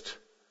the list.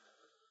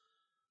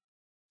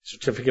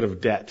 Certificate of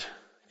debt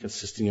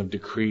consisting of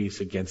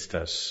decrees against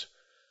us.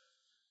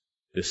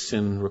 This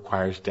sin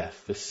requires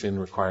death. This sin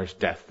requires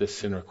death. This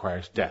sin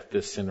requires death.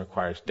 This sin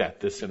requires death.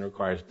 This sin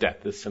requires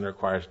death. This sin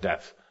requires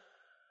death.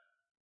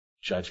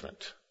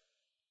 Judgment.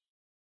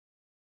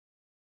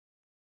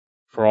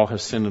 For all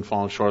have sinned and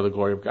fallen short of the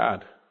glory of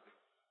God.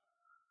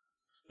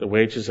 The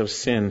wages of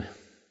sin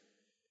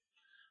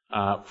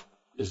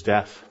is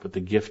death, but the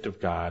gift of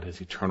God is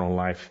eternal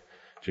life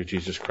through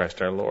Jesus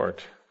Christ our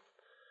Lord.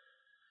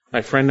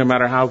 My friend, no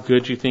matter how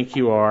good you think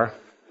you are,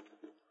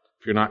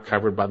 if you're not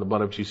covered by the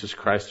blood of Jesus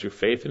Christ through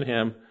faith in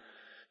Him,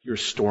 you're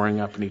storing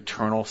up an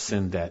eternal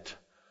sin debt,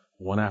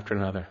 one after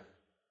another,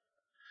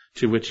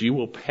 to which you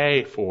will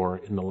pay for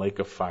in the lake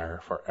of fire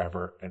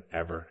forever and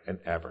ever and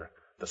ever,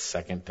 the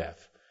second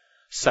death.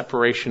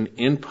 Separation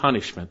in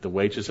punishment, the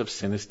wages of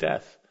sin is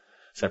death.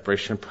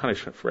 Separation and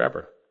punishment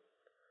forever.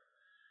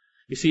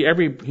 You see,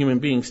 every human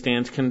being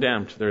stands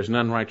condemned. There is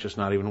none righteous,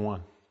 not even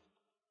one.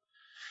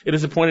 It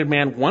is appointed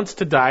man wants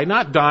to die,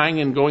 not dying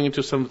and going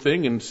into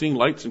something and seeing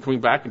lights and coming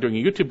back and doing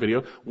a YouTube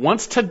video,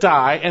 wants to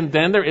die, and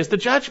then there is the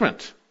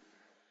judgment.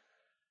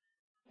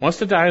 Wants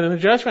to die and then the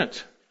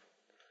judgment.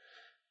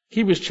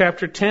 Hebrews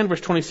chapter 10,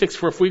 verse 26,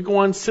 for if we go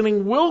on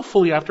sinning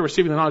willfully after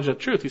receiving the knowledge of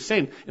the truth, he's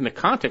saying in the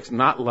context,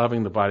 not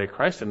loving the body of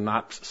Christ and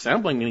not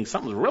assembling, meaning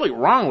something's really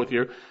wrong with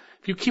you.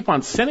 If you keep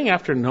on sinning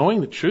after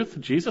knowing the truth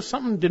of Jesus,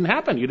 something didn't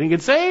happen. You didn't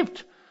get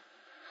saved.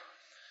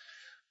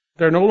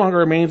 There no longer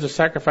remains a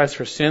sacrifice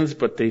for sins,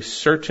 but the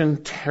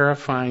certain,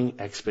 terrifying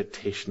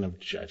expectation of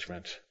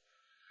judgment.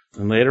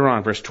 And later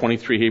on, verse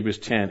 23, Hebrews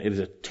 10, it is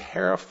a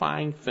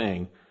terrifying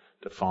thing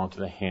to fall into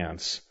the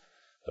hands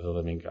of the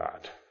living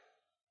God.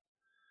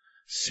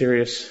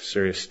 Serious,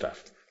 serious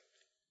stuff.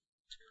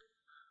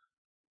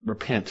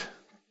 Repent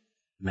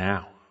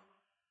now.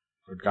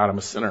 Lord God, I'm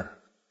a sinner.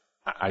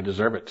 I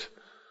deserve it.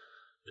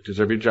 I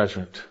deserve your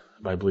judgment.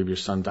 But I believe your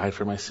Son died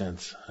for my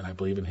sins, and I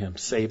believe in Him.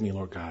 Save me,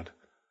 Lord God.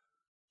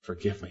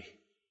 Forgive me.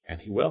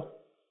 And He will.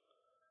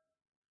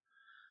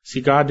 See,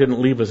 God didn't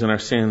leave us in our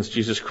sins.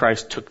 Jesus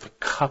Christ took the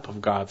cup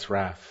of God's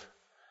wrath.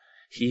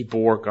 He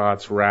bore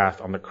God's wrath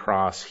on the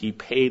cross. He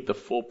paid the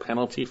full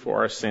penalty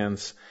for our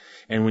sins.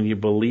 And when you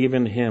believe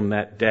in Him,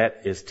 that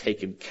debt is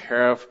taken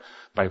care of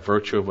by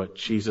virtue of what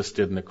Jesus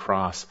did in the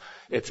cross.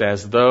 It's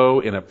as though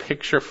in a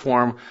picture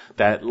form,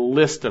 that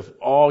list of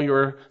all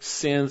your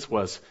sins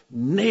was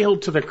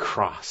nailed to the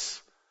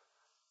cross.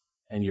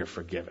 And you're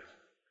forgiven.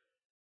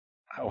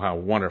 Oh, how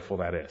wonderful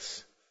that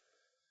is.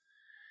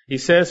 He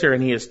says here,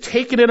 and He has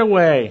taken it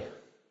away.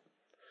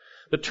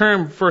 The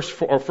term verse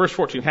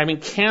 14,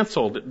 having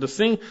canceled, this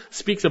thing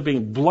speaks of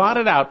being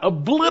blotted out.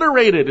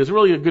 Obliterated is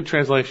really a good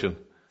translation.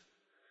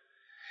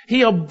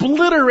 He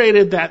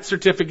obliterated that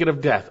certificate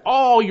of death.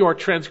 All your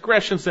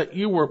transgressions that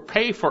you were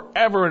paid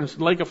forever in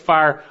the lake of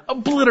fire,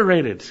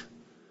 obliterated.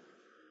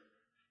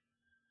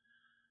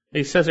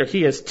 He says there,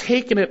 He has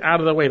taken it out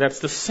of the way. That's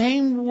the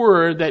same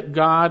word that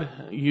God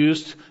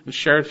used and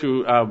shared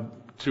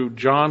through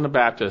John the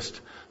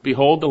Baptist.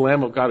 Behold the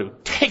Lamb of God who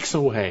takes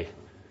away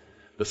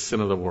the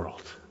sin of the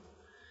world.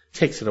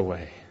 Takes it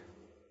away.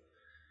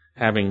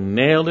 Having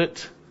nailed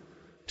it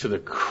to the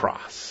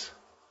cross.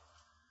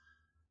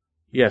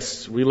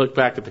 Yes, we look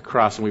back at the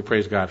cross and we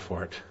praise God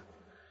for it.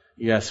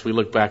 Yes, we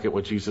look back at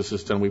what Jesus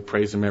has done. We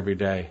praise Him every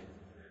day.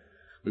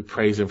 We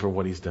praise Him for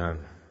what He's done.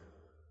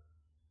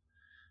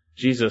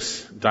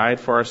 Jesus died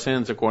for our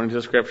sins according to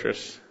the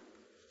Scriptures.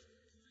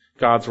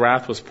 God's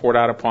wrath was poured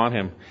out upon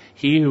Him.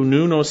 He who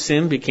knew no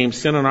sin became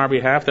sin on our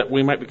behalf that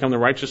we might become the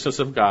righteousness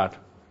of God.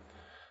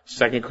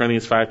 2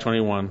 Corinthians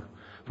 5:21.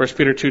 1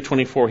 Peter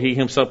 2:24. He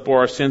Himself bore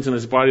our sins in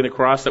His body on the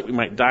cross that we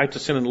might die to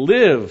sin and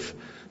live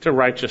to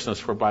righteousness,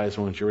 for by His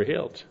wounds you were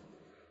healed.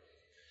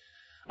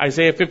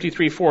 Isaiah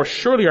 53:4.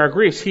 Surely our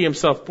griefs He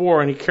Himself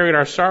bore, and He carried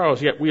our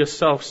sorrows, yet we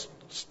ourselves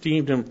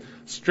esteemed Him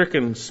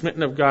stricken,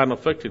 smitten of God, and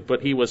afflicted.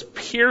 But He was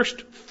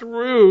pierced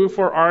through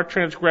for our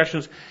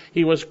transgressions.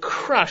 He was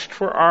crushed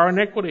for our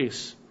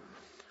iniquities.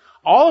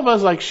 All of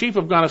us like sheep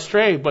have gone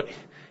astray, but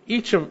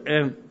each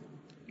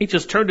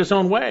has turned his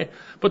own way.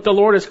 But the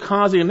Lord has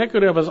caused the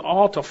iniquity of us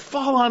all to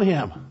fall on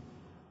Him.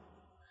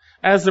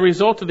 As the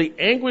result of the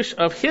anguish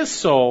of His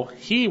soul,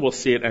 He will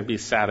see it and be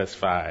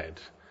satisfied.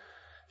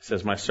 He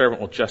says, my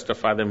servant will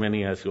justify the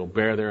many as He will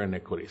bear their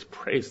iniquities.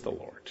 Praise the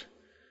Lord.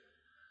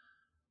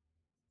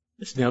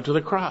 It's nailed to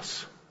the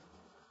cross.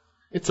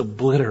 It's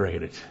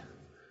obliterated.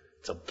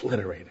 It's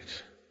obliterated.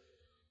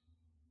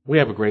 We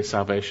have a great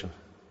salvation.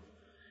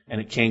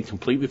 And it came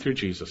completely through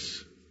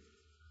Jesus.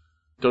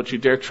 Don't you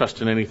dare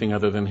trust in anything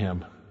other than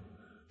Him.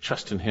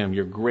 Trust in Him,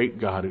 your great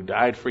God who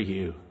died for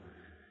you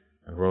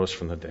and rose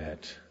from the dead.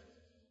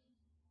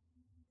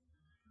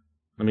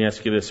 Let me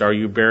ask you this. Are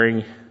you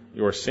bearing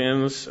your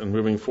sins and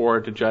moving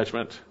forward to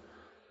judgment?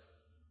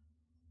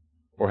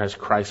 Or has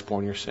Christ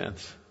borne your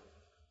sins?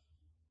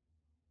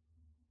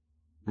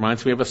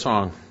 Reminds me of a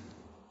song.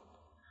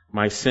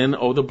 My sin,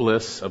 oh the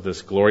bliss of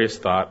this glorious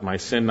thought, my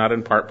sin not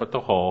in part but the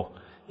whole,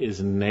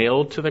 is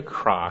nailed to the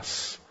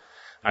cross.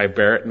 I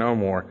bear it no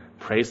more.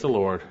 Praise the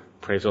Lord,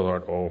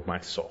 oh my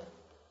soul.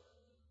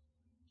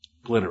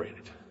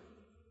 Obliterated.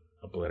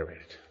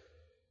 Obliterated.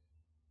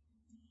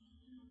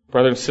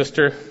 Brother and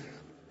sister,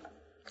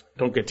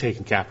 don't get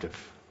taken captive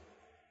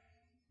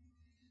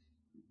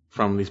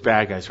from these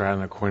bad guys rather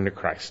than according to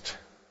Christ.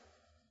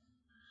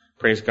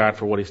 Praise God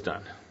for what He's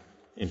done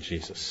in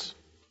Jesus.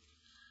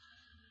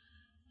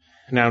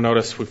 Now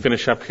notice we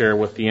finish up here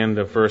with the end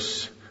of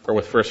verse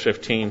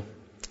 15.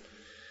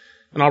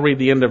 And I'll read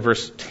the end of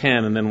verse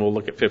 10 and then we'll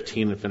look at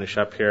 15 and finish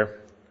up here.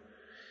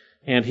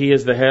 And He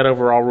is the head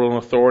over all rule and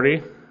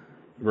authority.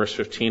 Verse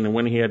 15, and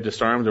when He had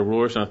disarmed the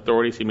rulers and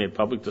authorities, He made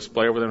public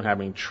display over them,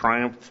 having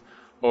triumphed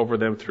over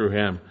them through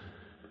Him.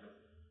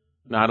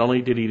 Not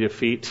only did He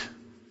defeat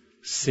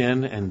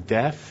sin and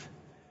death,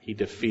 He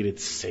defeated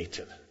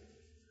Satan.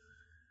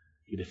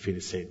 He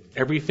defeated Satan.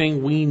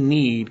 Everything we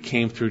need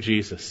came through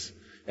Jesus.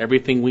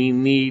 Everything we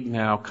need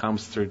now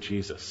comes through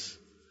Jesus.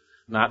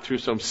 Not through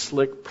some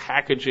slick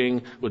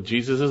packaging with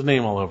Jesus'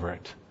 name all over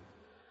it.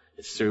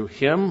 It's through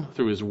Him,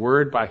 through His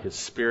Word, by His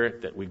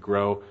Spirit, that we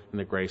grow in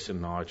the grace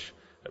and knowledge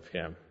of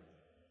Him.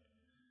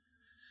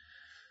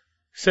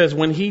 It says,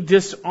 when He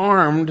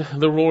disarmed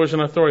the rulers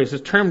and authorities. The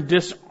term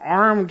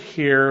disarmed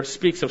here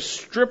speaks of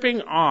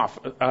stripping off,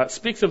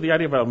 speaks of the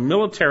idea of a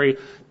military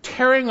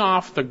tearing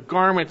off the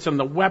garments and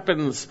the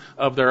weapons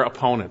of their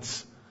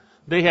opponents.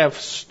 They have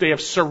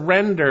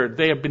surrendered,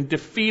 they have been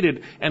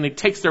defeated, and He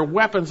takes their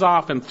weapons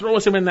off and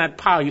throws them in that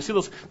pile. You see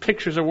those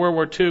pictures of World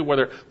War II where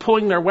they're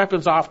pulling their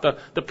weapons off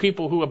the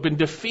people who have been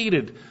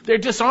defeated. They're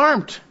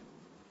disarmed.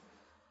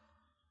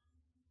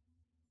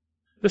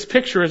 This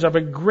picture is of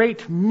a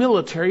great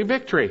military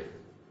victory.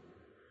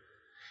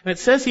 And it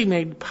says He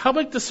made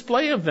public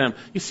display of them.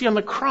 You see, on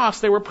the cross,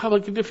 they were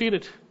publicly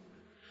defeated.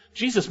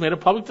 Jesus made a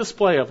public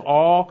display of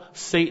all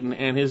Satan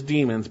and his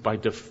demons by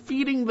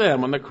defeating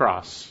them on the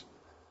cross.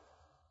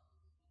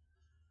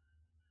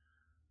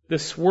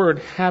 This word,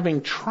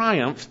 having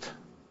triumphed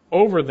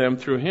over them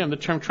through Him, the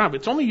term triumph,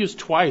 it's only used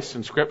twice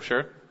in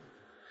Scripture.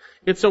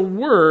 It's a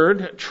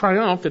word,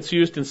 triumph, that's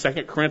used in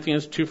 2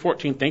 Corinthians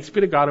 2:14. Thanks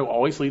be to God who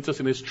always leads us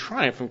in His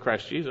triumph in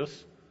Christ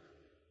Jesus.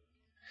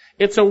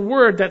 It's a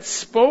word that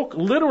spoke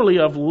literally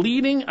of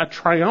leading a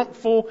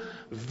triumphal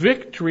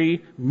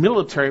victory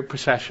military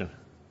procession.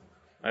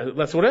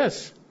 That's what it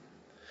is.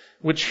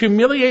 Which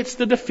humiliates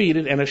the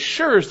defeated and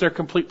assures their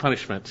complete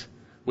punishment,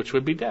 which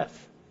would be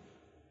death.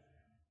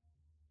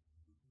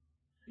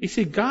 You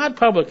see, God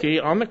publicly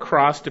on the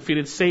cross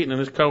defeated Satan and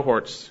his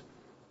cohorts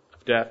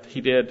of death.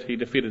 He did. He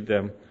defeated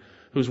them.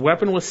 Whose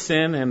weapon was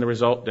sin and the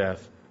result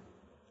death.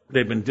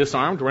 They've been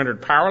disarmed,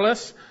 rendered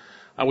powerless.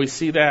 We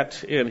see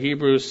that in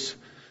Hebrews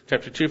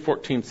chapter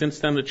 2:14. Since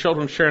then the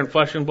children share in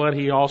flesh and blood.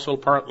 He also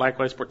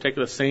likewise partake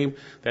of the same,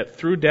 that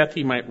through death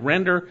He might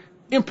render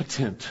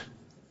impotent.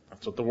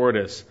 That's what the word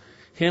is.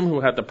 Him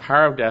who had the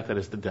power of death, that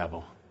is the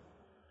devil.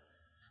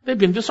 They've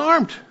been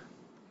disarmed.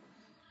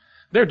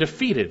 They're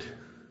defeated.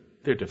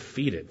 They're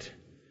defeated.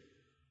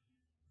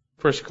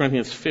 1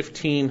 Corinthians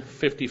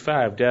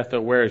 15:55. Death,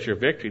 where is your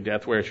victory?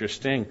 Death, where is your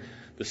sting?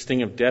 The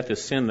sting of death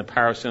is sin. The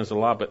power of sin is the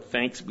law. But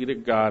thanks be to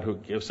God who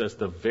gives us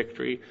the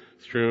victory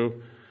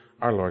through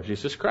our Lord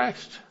Jesus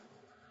Christ.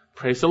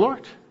 Praise the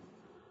Lord.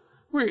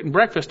 We're eating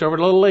breakfast over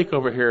at a little lake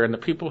over here, and the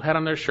people had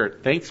on their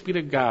shirt, thanks be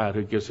to God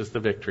who gives us the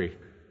victory.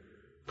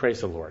 Praise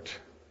the Lord.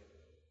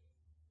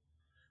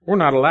 We're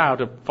not allowed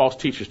to false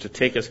teachers to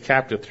take us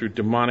captive through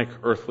demonic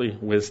earthly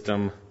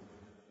wisdom,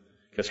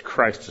 because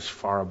Christ is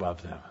far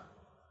above them.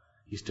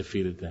 He's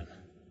defeated them.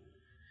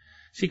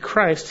 See,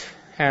 Christ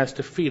has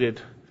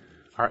defeated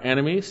our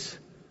enemies,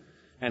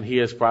 and He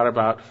has brought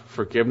about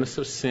forgiveness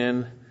of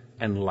sin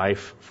and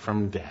life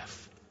from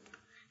death.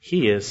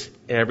 He is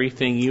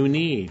everything you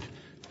need.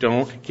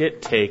 Don't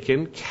get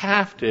taken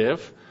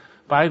captive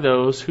by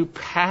those who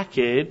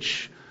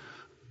package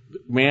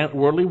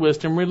worldly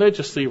wisdom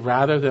religiously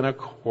rather than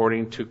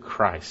according to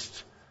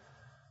Christ.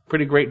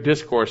 Pretty great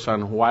discourse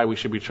on why we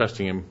should be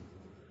trusting Him.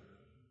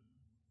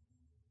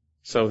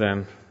 So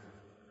then,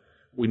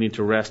 we need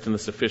to rest in the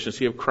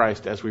sufficiency of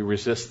Christ as we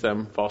resist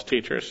them, false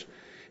teachers,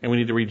 and we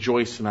need to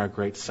rejoice in our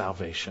great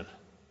salvation.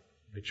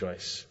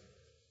 Rejoice.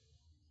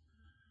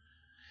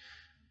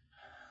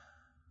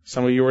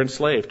 Some of you are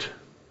enslaved.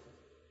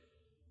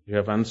 You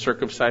have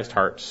uncircumcised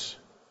hearts.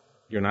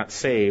 You're not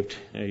saved.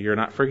 You're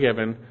not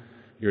forgiven.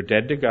 You're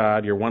dead to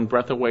God. You're one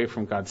breath away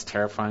from God's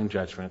terrifying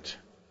judgment.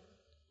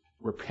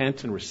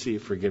 Repent and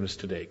receive forgiveness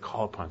today.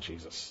 Call upon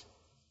Jesus.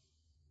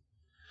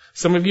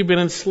 Some of you have been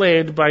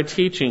enslaved by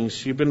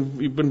teachings. You've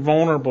been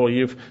vulnerable.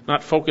 You've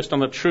not focused on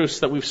the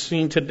truths that we've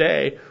seen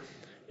today.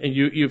 And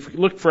you've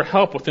looked for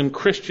help within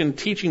Christian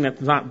teaching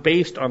that's not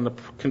based on the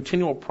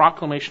continual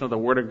proclamation of the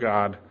Word of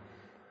God.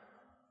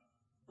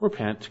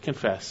 Repent,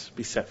 confess,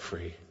 be set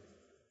free.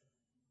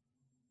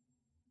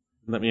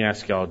 Let me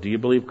ask y'all, do you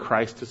believe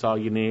Christ is all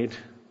you need?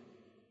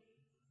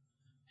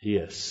 He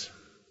is.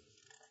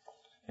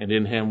 And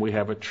in Him we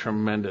have a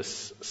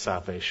tremendous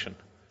salvation.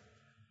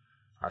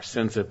 Our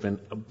sins have been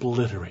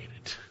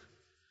obliterated.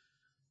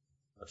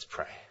 Let's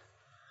pray.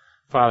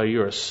 Father,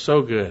 you are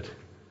so good.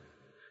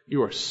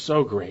 You are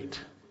so great.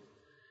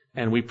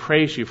 And we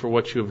praise you for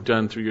what you have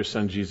done through your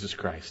Son, Jesus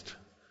Christ.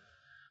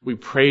 We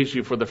praise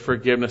you for the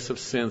forgiveness of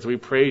sins. We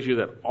praise you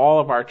that all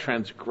of our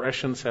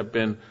transgressions have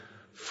been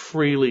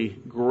freely,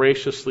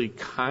 graciously,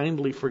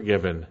 kindly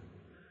forgiven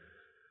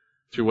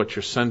through what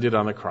your Son did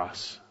on the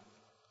cross.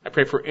 I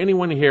pray for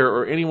anyone here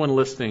or anyone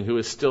listening who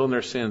is still in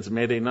their sins,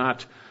 may they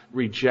not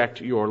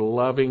reject your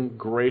loving,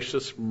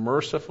 gracious,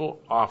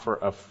 merciful offer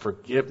of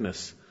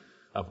forgiveness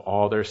of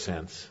all their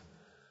sins.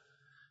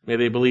 May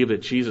they believe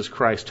that Jesus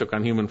Christ took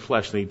on human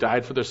flesh and he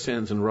died for their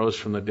sins and rose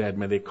from the dead.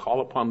 May they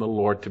call upon the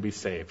Lord to be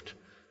saved.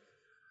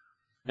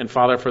 And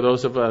Father, for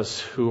those of us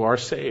who are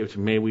saved,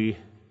 may we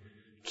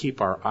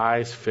keep our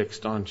eyes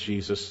fixed on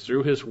Jesus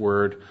through his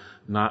word,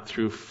 not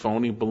through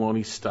phony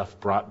baloney stuff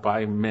brought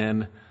by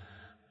men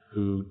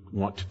who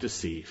want to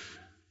deceive.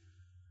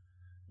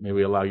 May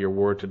we allow your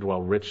word to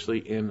dwell richly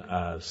in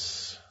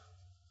us.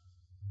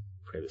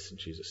 Pray this in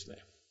Jesus' name.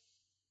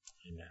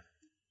 Amen.